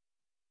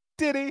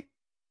did he?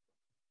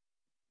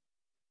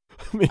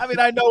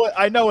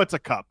 I know it's a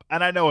cup,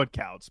 and I know it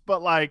counts,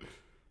 but like,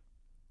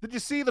 did you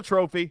see the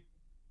trophy?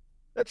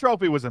 The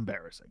trophy was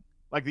embarrassing.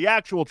 Like the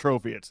actual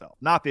trophy itself,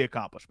 not the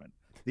accomplishment.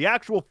 The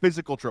actual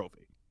physical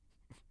trophy.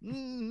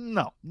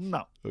 No.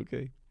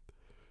 Okay.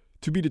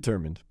 To be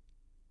determined.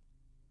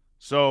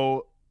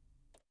 So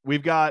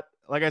we've got,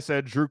 like I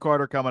said, Drew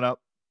Carter coming up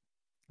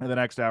in the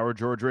next hour,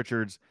 George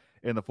Richards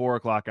in the 4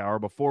 o'clock hour.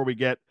 Before we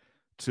get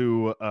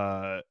to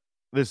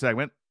this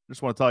segment,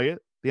 just want to tell you,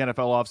 the NFL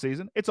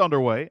offseason, it's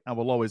underway, and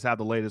we'll always have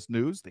the latest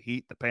news. The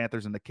Heat, the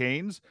Panthers, and the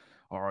Canes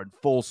are in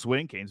full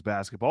swing, Canes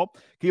basketball.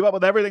 Keep up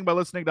with everything by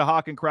listening to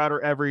Hawk and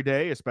Crowder every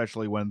day,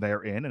 especially when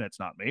they're in, and it's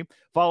not me.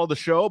 Follow the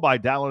show by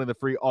downloading the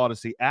free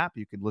Odyssey app.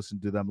 You can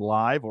listen to them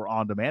live or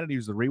on demand and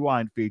use the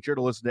rewind feature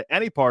to listen to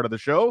any part of the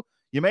show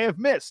you may have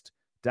missed.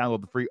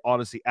 Download the free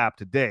Odyssey app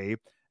today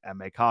and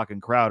make Hawk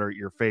and Crowder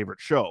your favorite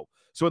show.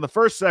 So in the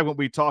first segment,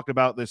 we talked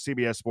about this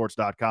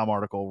CBSSports.com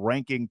article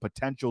ranking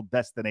potential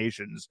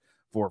destinations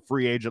for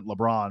free agent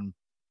LeBron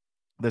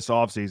this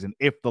offseason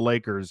if the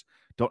Lakers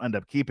don't end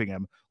up keeping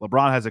him.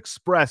 LeBron has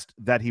expressed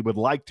that he would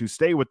like to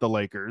stay with the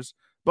Lakers,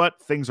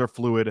 but things are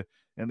fluid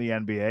in the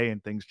NBA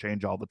and things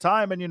change all the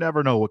time, and you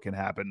never know what can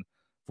happen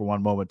from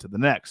one moment to the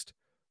next.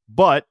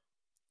 But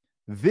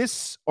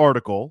this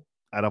article,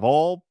 out of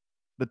all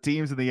the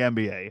teams in the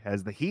NBA,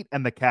 has the Heat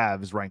and the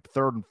Cavs ranked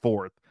third and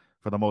fourth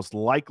for the most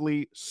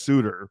likely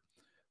suitor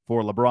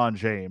for LeBron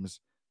James.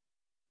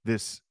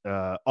 this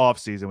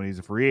offseason when he's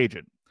a free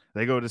agent.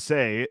 They go to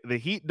say the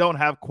Heat don't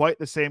have quite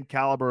the same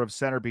caliber of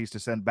centerpiece to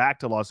send back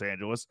to Los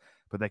Angeles,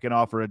 but they can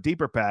offer a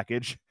deeper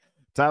package.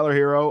 Tyler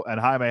Hero and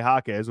Jaime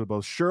Jaquez would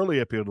both surely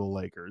appeal to the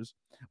Lakers.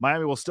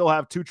 Miami will still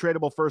have 2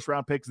 tradable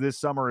first-round picks this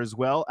summer as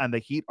well, and the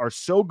Heat are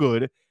so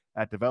good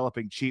at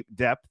developing cheap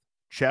depth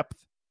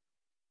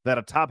that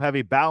a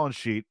top-heavy balance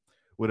sheet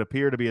would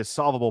appear to be a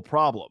solvable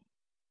problem.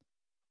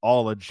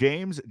 All a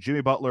James, Jimmy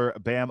Butler,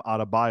 Bam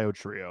Adebayo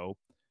trio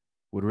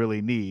would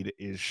really need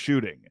is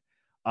shooting.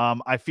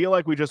 I feel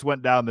like we just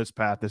went down this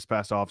path this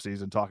past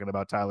offseason talking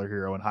about Tyler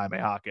Hero and Jaime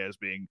Jaquez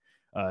being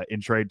in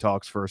trade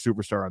talks for a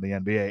superstar in the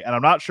NBA. And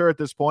I'm not sure at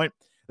this point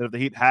that if the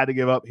Heat had to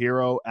give up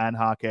Hero and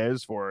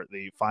Jaquez for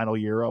the final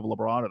year of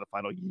LeBron or the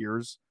final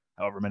years,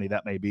 however many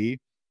that may be,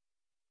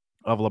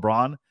 of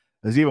LeBron,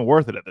 is even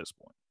worth it at this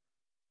point.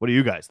 What do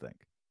you guys think?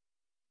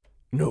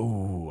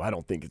 No, I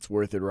don't think it's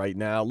worth it right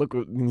now. Look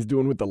what he's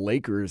doing with the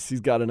Lakers.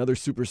 He's got another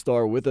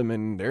superstar with him,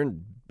 and they're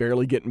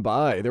barely getting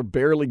by. They're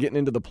barely getting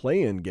into the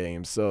play-in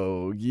game.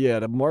 So,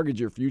 yeah, to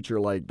mortgage your future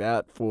like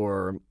that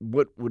for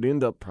what would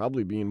end up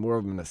probably being more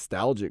of a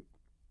nostalgic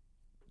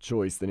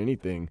choice than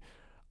anything,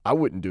 I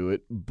wouldn't do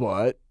it.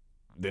 But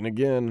then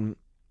again,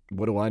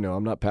 what do I know?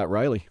 I'm not Pat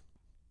Riley.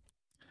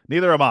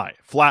 Neither am I,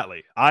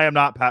 flatly. I am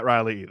not Pat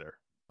Riley either.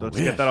 Let's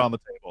get that on the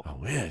table. I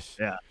wish.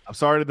 Yeah, I'm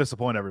sorry to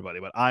disappoint everybody,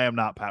 but I am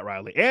not Pat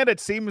Riley. And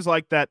it seems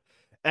like that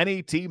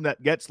any team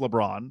that gets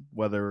LeBron,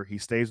 whether he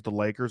stays with the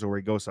Lakers or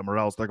he goes somewhere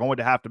else, they're going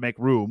to have to make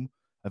room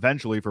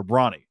eventually for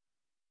Bronny.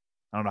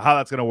 I don't know how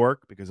that's going to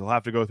work because he'll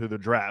have to go through the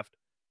draft,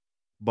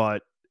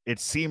 but it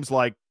seems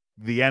like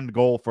the end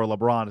goal for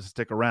LeBron is to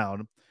stick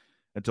around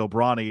until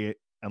Bronny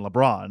and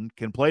LeBron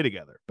can play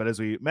together. But as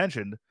we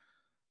mentioned,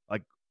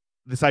 like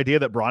this idea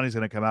that Bronny's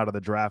going to come out of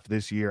the draft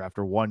this year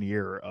after 1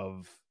 year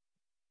of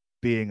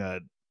being a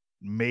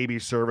maybe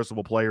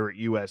serviceable player at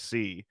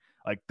USC,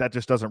 like that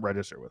just doesn't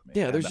register with me.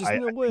 Yeah, there's just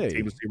no way.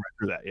 Teams see right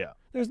through that, yeah.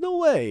 There's no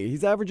way.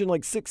 He's averaging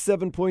like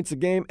 6-7 points a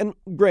game. And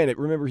granted,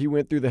 remember he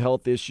went through the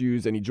health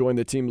issues and he joined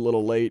the team a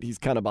little late. He's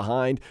kind of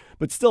behind.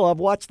 But still, I've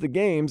watched the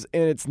games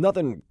and it's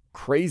nothing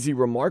crazy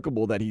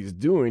remarkable that he's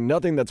doing.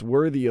 Nothing that's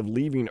worthy of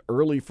leaving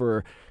early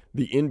for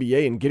the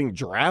NBA and getting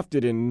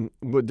drafted. And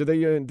do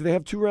they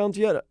have 2 rounds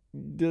yet?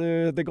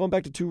 Are they going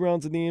back to 2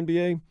 rounds in the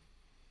NBA?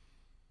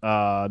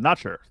 Not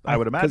sure. I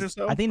would imagine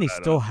so. I think they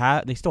still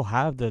have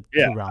the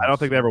 2 rounds. I don't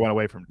think they ever went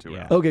away from 2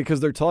 rounds. Okay, because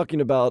they're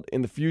talking about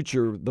in the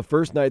future, the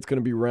first night's going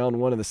to be round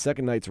 1 and the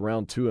second night's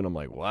round 2. And I'm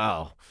like,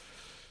 wow.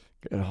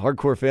 A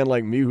hardcore fan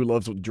like me who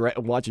loves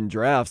watching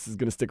drafts is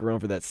going to stick around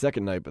for that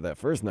second night, but that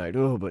first night,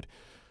 but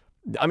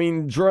I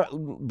mean,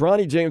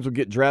 Bronny James will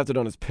get drafted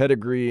on his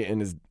pedigree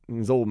and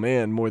his old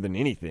man more than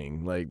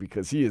anything, like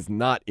because he is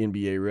not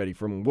NBA ready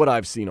from what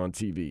I've seen on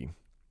TV.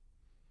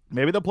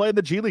 Maybe they'll play in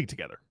the G League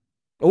together.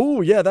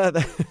 Oh, yeah, that.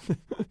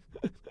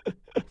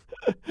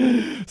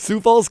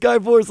 Sioux Falls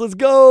Skyforce, let's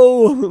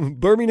go.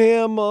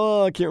 Birmingham,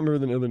 I can't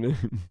remember the other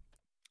name.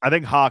 I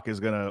think Hawk is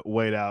going to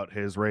wait out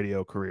his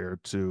radio career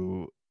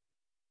to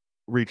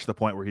reach the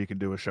point where he can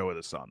do a show with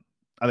his son.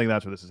 I think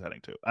that's where this is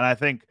heading to. And I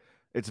think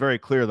it's very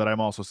clear that I'm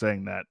also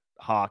saying that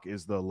Hawk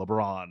is the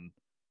LeBron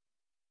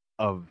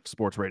of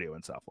sports radio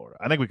in South Florida.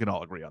 I think we can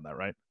all agree on that,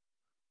 right?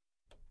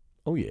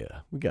 Oh, yeah,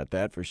 we got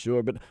that for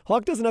sure. But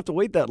Hawk doesn't have to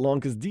wait that long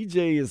because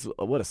DJ is,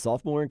 a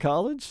sophomore in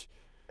college?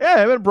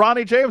 Yeah, him and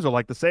Bronny James are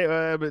like the same.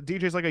 But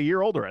DJ's like a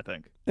year older, I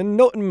think. And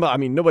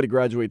nobody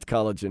graduates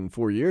college in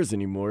 4 years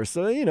anymore.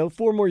 So,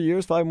 4 more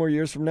years, 5 more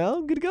years from now,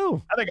 good to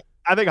go.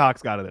 I think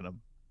Hawk's got it in him.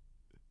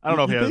 I don't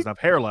know if he has enough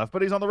hair left,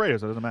 but he's on the radio,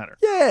 so it doesn't matter.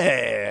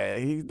 Yeah,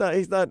 he's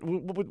not.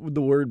 What would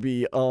the word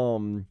be?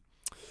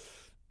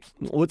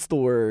 What's the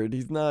word?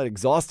 He's not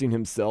exhausting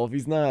himself.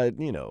 He's not,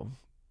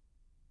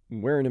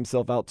 wearing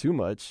himself out too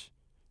much.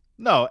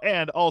 No,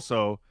 and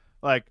also,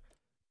 like,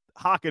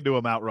 Hawk could do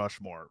a Mount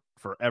Rushmore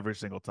for every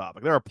single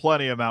topic. There are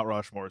plenty of Mount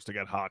Rushmores to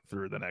get Hawk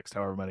through the next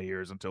however many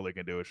years until he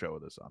can do a show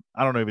with his son.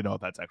 I don't even know if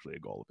that's actually a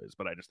goal of his,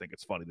 but I just think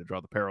it's funny to draw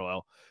the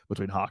parallel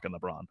between Hawk and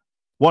LeBron.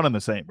 One and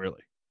the same,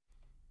 really.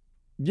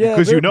 Yeah,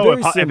 because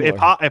if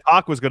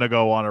Hawk was going to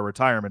go on a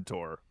retirement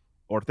tour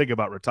or think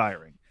about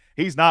retiring,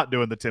 he's not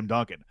doing the Tim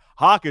Duncan.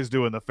 Hawk is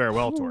doing the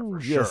farewell tour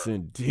for sure. Yes,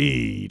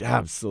 indeed.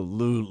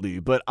 Absolutely.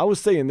 But I was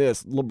saying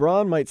this.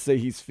 LeBron might say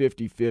he's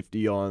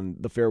 50-50 on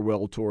the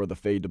farewell tour or the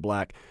fade to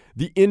black.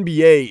 The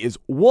NBA is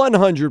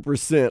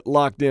 100%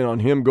 locked in on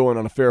him going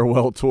on a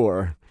farewell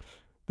tour.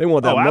 They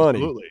want that money.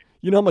 Absolutely.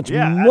 You know how much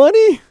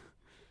money?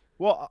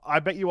 Well, I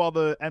bet you all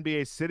the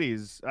NBA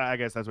cities, I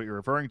guess that's what you're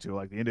referring to,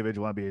 like the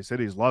individual NBA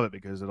cities love it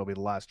because it'll be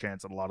the last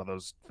chance that a lot of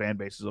those fan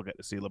bases will get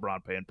to see LeBron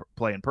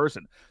play in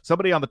person.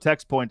 Somebody on the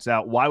text points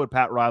out, why would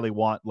Pat Riley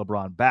want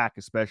LeBron back,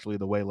 especially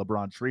the way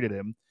LeBron treated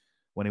him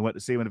when he went to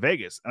see him in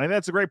Vegas? I mean,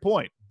 that's a great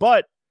point.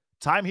 But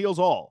time heals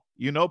all.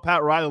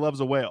 Pat Riley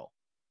loves a whale.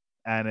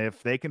 And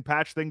if they can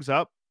patch things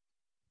up,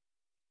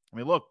 I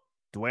mean, look,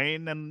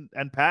 Dwayne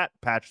and Pat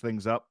patched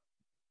things up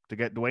to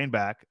get Dwayne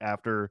back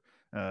after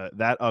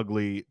that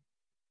ugly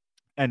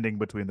ending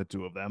between the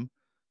two of them.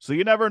 So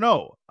you never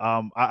know.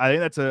 I think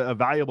that's a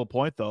valuable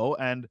point, though.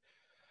 And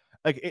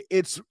like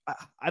it's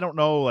I don't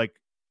know like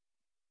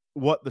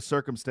what the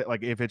circumstance,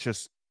 like if it's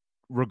just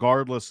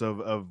regardless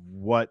of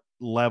what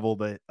level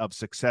of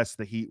success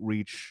the Heat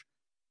reach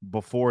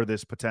before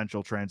this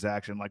potential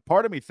transaction. Like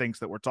part of me thinks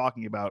that we're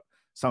talking about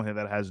something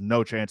that has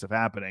no chance of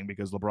happening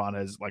because LeBron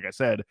has, like I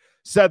said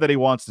that he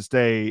wants to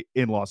stay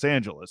in Los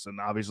Angeles. And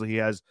obviously he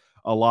has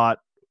a lot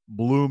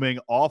blooming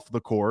off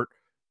the court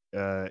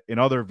in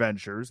other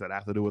ventures that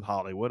have to do with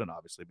Hollywood. And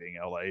obviously being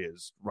LA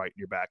is right in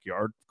your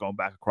backyard. Going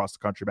back across the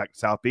country, back to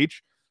South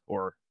Beach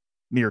or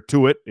near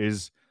to it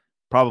is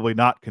probably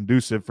not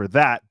conducive for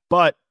that.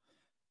 But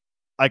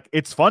like,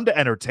 it's fun to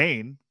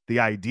entertain the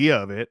idea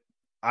of it.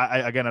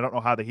 I don't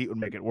know how the Heat would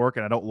make it work.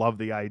 And I don't love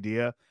the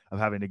idea of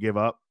having to give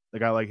up a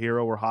guy like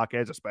Hero or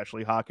Jaquez,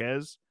 especially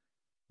Jaquez.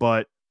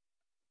 But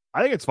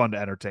I think it's fun to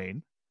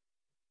entertain.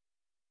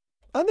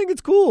 I think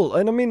it's cool.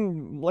 And I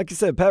mean, like you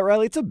said, Pat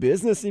Riley, it's a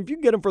business. If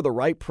you get him for the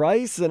right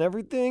price and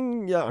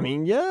everything, yeah, I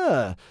mean,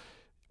 yeah,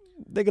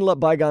 they can let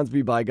bygones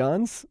be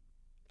bygones.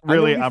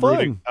 Really,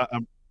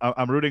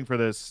 I'm rooting for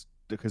this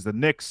because the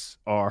Knicks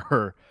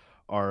are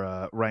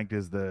ranked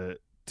as the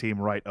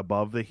team right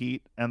above the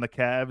Heat and the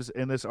Cavs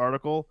in this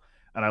article.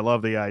 And I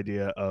love the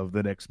idea of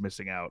the Knicks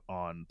missing out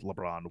on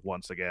LeBron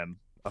once again,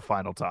 a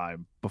final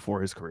time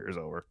before his career is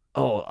over.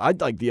 Oh,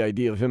 I'd like the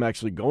idea of him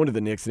actually going to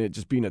the Knicks and it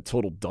just being a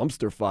total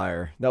dumpster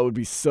fire. That would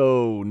be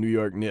so New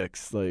York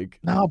Knicks. Like,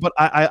 no, but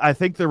I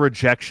think the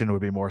rejection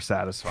would be more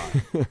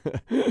satisfying.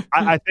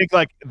 I think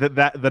like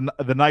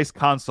the nice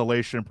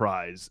consolation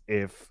prize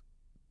if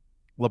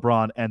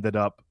LeBron ended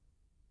up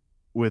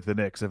with the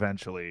Knicks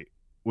eventually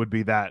would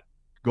be that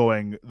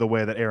going the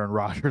way that Aaron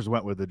Rodgers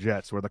went with the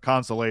Jets, where the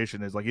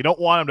consolation is like, you don't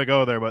want him to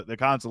go there, but the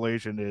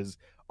consolation is,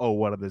 oh,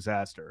 what a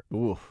disaster.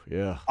 Ooh,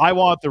 yeah. I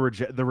want the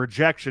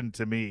rejection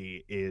to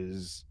me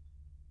is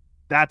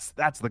that's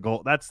the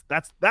goal. That's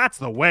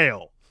the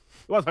whale.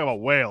 You want to talk about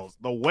whales.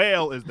 The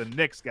whale is the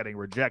Knicks getting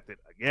rejected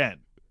again.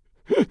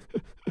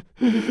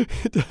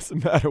 It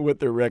doesn't matter what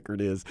their record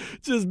is.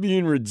 Just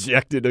being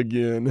rejected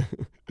again.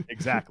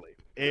 Exactly.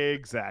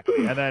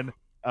 And then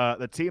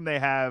the team they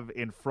have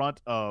in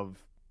front of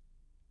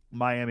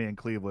Miami and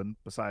Cleveland,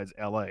 besides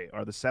LA,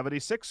 are the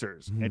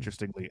 76ers,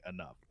 interestingly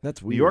enough. That's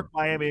weird. New York,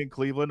 Miami, and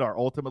Cleveland are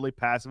ultimately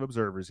passive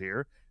observers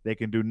here. They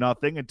can do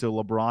nothing until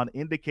LeBron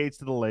indicates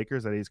to the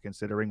Lakers that he's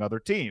considering other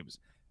teams,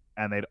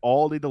 and they'd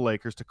all need the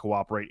Lakers to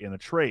cooperate in a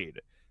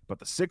trade. But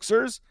the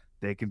Sixers,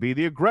 they can be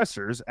the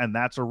aggressors, and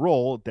that's a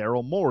role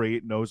Daryl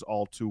Morey knows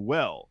all too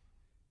well.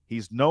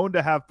 He's known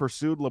to have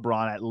pursued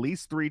LeBron at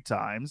least 3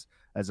 times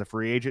as a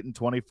free agent in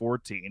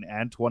 2014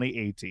 and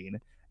 2018,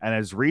 and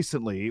as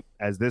recently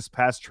as this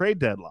past trade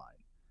deadline.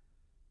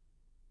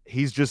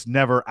 He's just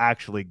never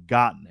actually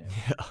gotten him.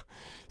 Yeah.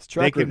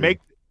 They can make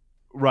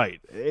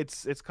right.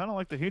 It's kind of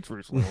like the Heat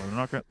recently. They're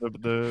not gonna,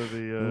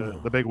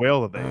 the big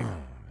whale that they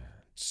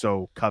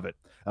so covet.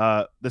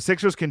 The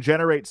Sixers can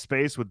generate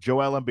space with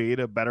Joel Embiid,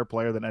 a better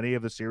player than any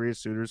of the serious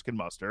suitors can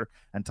muster,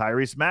 and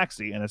Tyrese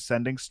Maxey, an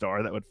ascending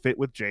star that would fit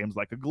with James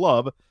like a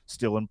glove,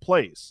 still in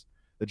place.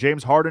 The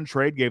James Harden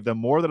trade gave them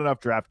more than enough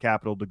draft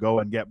capital to go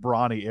and get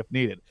Bronny if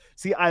needed.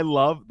 See, I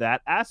love that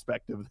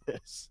aspect of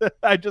this.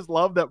 I just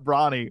love that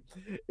Bronny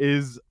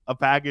is a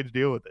package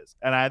deal with this.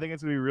 And I think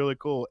it's going to be really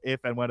cool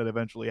if and when it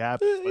eventually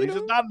happens. But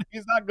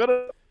he's not good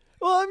at it.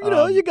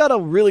 Well, you got a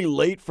really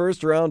late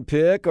first-round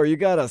pick or you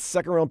got a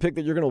second-round pick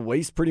that you're going to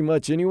waste pretty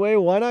much anyway.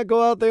 Why not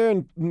go out there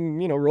and,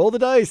 roll the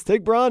dice,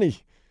 take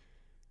Bronny?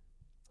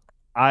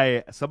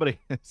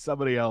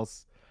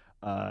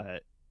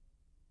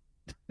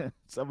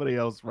 Somebody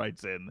else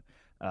writes in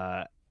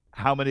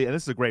how many, and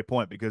this is a great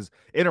point because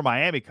Inter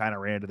Miami kind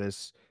of ran into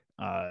this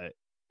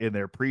in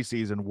their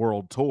preseason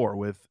world tour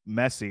with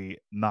Messi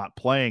not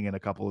playing in a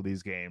couple of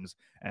these games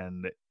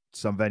and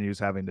some venues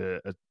having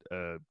to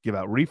give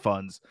out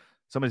refunds.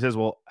 Somebody says,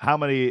 well, how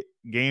many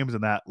games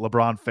in that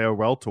LeBron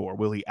farewell tour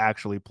will he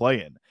actually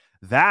play in?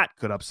 That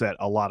could upset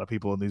a lot of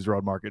people in these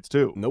road markets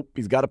too. Nope,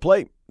 he's got to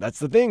play. That's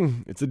the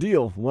thing. It's a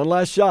deal. One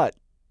last shot.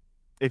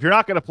 If you're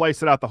not going to play,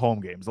 sit out the home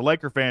games. The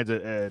Laker fans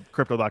at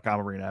Crypto.com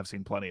Arena have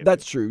seen plenty of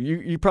That's true.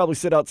 You probably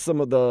sit out some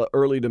of the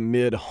early to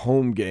mid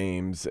home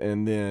games,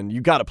 and then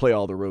you got to play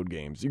all the road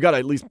games. You got to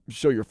at least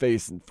show your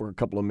face for a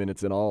couple of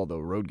minutes in all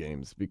the road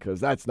games because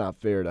that's not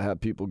fair to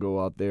have people go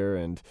out there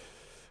and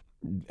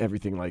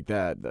everything like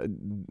that.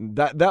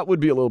 That would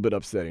be a little bit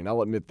upsetting.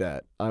 I'll admit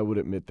that. I would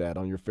admit that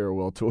on your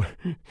farewell tour.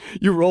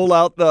 You roll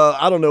out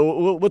I don't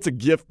know, what's a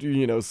gift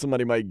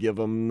somebody might give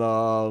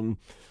them.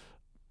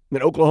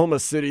 In Oklahoma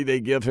City,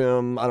 they give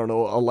him, I don't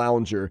know, a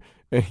lounger,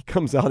 and he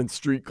comes out in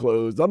street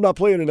clothes. I'm not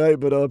playing tonight,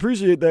 but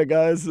appreciate that,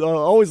 guys.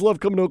 Always love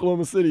coming to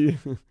Oklahoma City.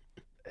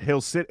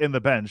 He'll sit in the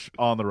bench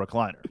on the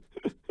recliner.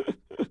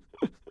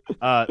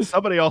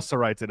 Somebody also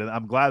writes it, and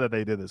I'm glad that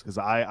they did this because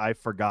I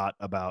forgot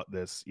about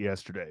this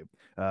yesterday.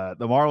 The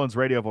Marlins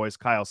radio voice,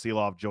 Kyle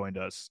Seeloff, joined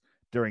us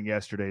during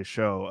yesterday's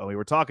show, and we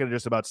were talking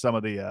just about some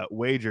of the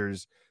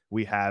wagers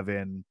we have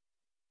in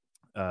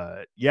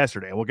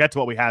yesterday, and we'll get to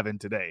what we have in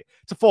today.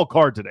 It's a full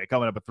card today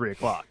coming up at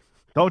 3:00.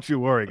 Don't you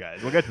worry,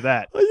 guys. We'll get to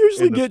that. I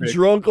usually get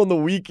drunk on the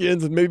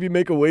weekends and maybe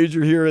make a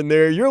wager here and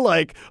there. You're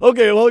like,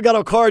 okay, well, I got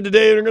a card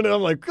today. And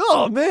I'm like,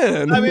 oh,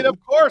 man. I mean, of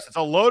course, it's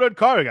a loaded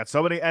card. We got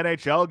so many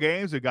NHL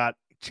games. We got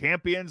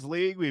Champions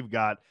League. We've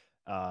got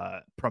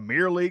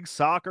Premier League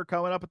soccer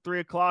coming up at 3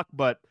 o'clock.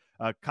 But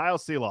Kyle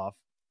Seeloff,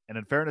 and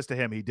in fairness to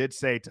him, he did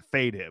say to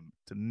fade him.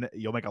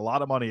 You'll make a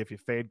lot of money if you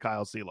fade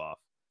Kyle Seeloff.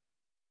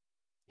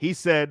 He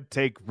said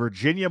take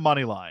Virginia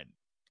money line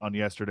on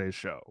yesterday's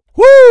show.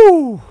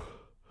 Woo!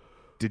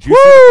 Did you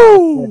see the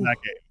final in that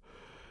game?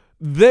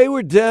 They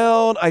were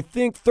down, I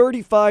think,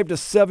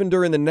 35-7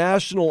 during the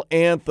national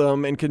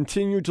anthem and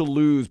continued to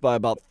lose by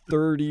about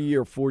 30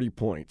 or 40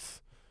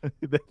 points.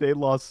 They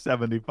lost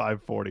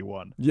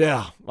 75-41.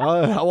 Yeah,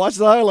 I watched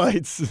the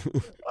highlights.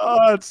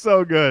 Oh, it's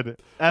so good.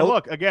 And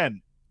look,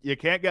 again, you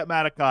can't get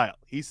mad at Kyle.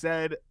 He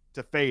said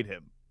to fade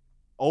him.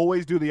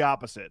 Always do the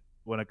opposite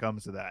when it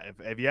comes to that.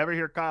 If you ever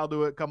hear Kyle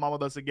do it, come on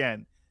with us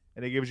again,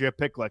 and he gives you a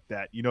pick like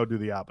that, do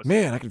the opposite.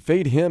 Man, I can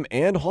fade him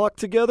and Hawk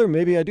together.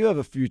 Maybe I do have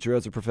a future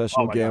as a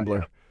professional gambler.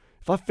 God,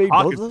 yeah. If I fade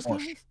Hawk both of those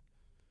guys?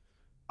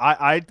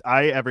 I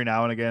every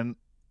now and again,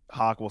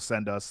 Hawk will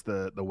send us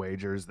the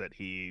wagers that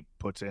he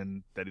puts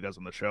in, that he does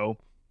on the show.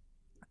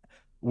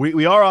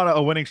 We are on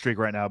a winning streak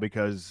right now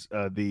because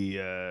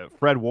the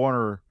Fred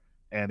Warner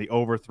and the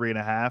over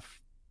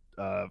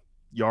 3.5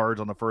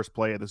 yards on the first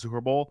play of the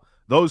Super Bowl.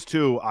 Those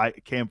two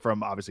came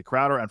from obviously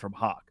Crowder and from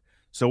Hawk.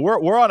 So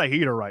we're on a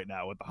heater right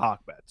now with the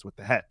Hawk bets, with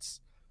the Hets.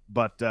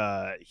 But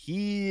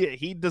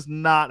he does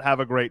not have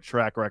a great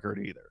track record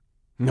either.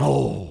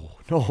 No.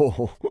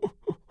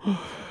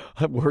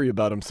 I worry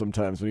about him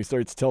sometimes when he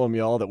starts telling me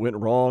all that went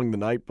wrong the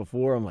night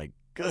before. I'm like,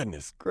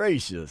 goodness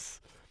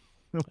gracious.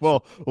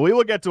 Well, we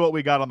will get to what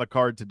we got on the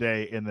card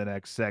today in the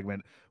next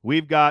segment.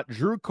 We've got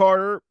Drew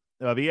Carter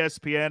of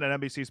ESPN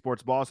and NBC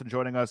Sports Boston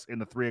joining us in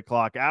the 3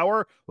 o'clock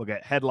hour. We'll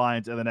get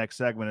headlines in the next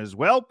segment as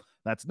well.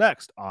 That's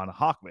next on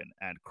Hochman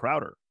and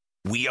Crowder.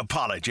 We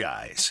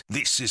apologize.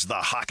 This is the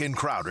Hawk and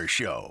Crowder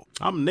Show.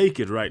 I'm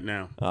naked right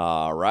now.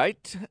 All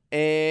right.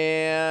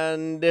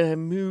 And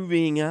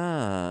moving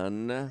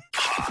on.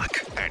 Hawk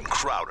and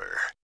Crowder.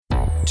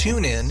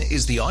 TuneIn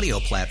is the audio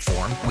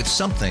platform with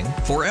something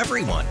for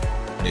everyone.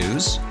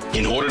 News.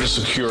 In order to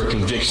secure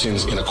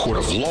convictions in a court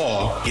of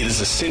law, it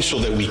is essential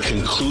that we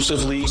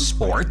conclusively.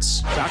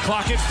 Sports. Got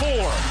clock at 4.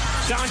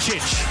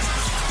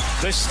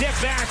 Doncic. The step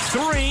back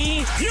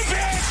 3. You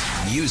bet.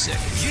 Music.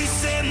 You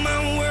set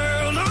my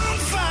world on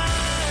fire.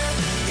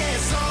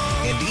 Yes,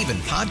 and even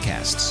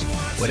podcasts.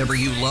 Whatever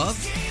you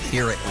love,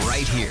 hear it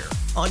right here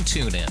on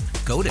TuneIn.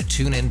 Go to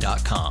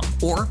TuneIn.com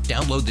or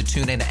download the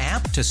TuneIn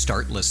app to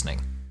start listening.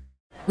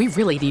 We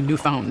really need new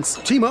phones.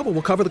 T-Mobile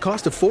will cover the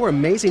cost of 4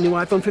 amazing new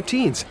iPhone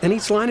 15s, and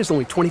each line is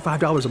only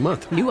 $25 a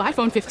month. New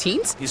iPhone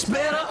 15s? It's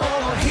better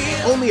over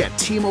here. Only at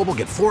T-Mobile,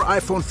 get 4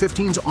 iPhone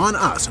 15s on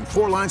us and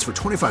 4 lines for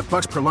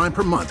 $25 per line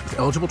per month with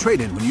eligible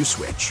trade-in when you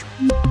switch.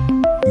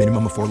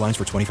 Minimum of 4 lines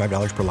for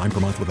 $25 per line per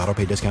month with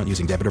autopay discount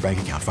using debit or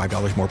bank account.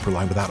 $5 more per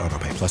line without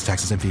autopay, plus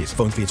taxes and fees.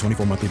 Phone fee at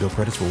 24 monthly bill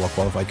credits for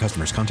well-qualified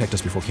customers. Contact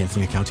us before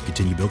canceling account to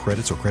continue bill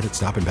credits or credit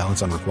stop and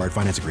balance on required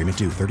finance agreement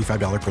due.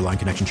 $35 per line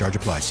connection charge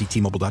applies. See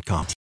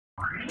T-Mobile.com.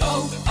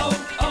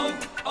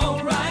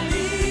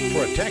 O'Reilly.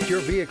 Protect your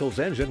vehicle's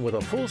engine with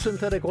a full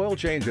synthetic oil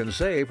change and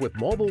save with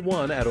Mobil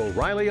 1 at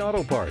O'Reilly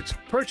Auto Parts.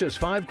 Purchase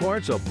 5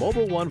 quarts of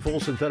Mobil 1 full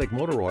synthetic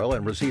motor oil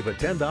and receive a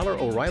 $10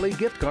 O'Reilly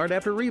gift card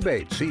after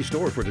rebate. See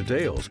store for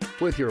details.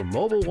 With your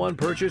Mobil 1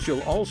 purchase,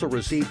 you'll also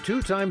receive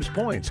 2 times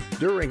points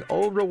during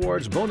O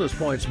Rewards Bonus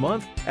Points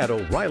Month at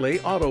O'Reilly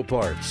Auto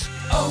Parts.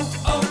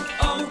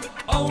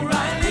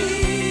 O'Reilly.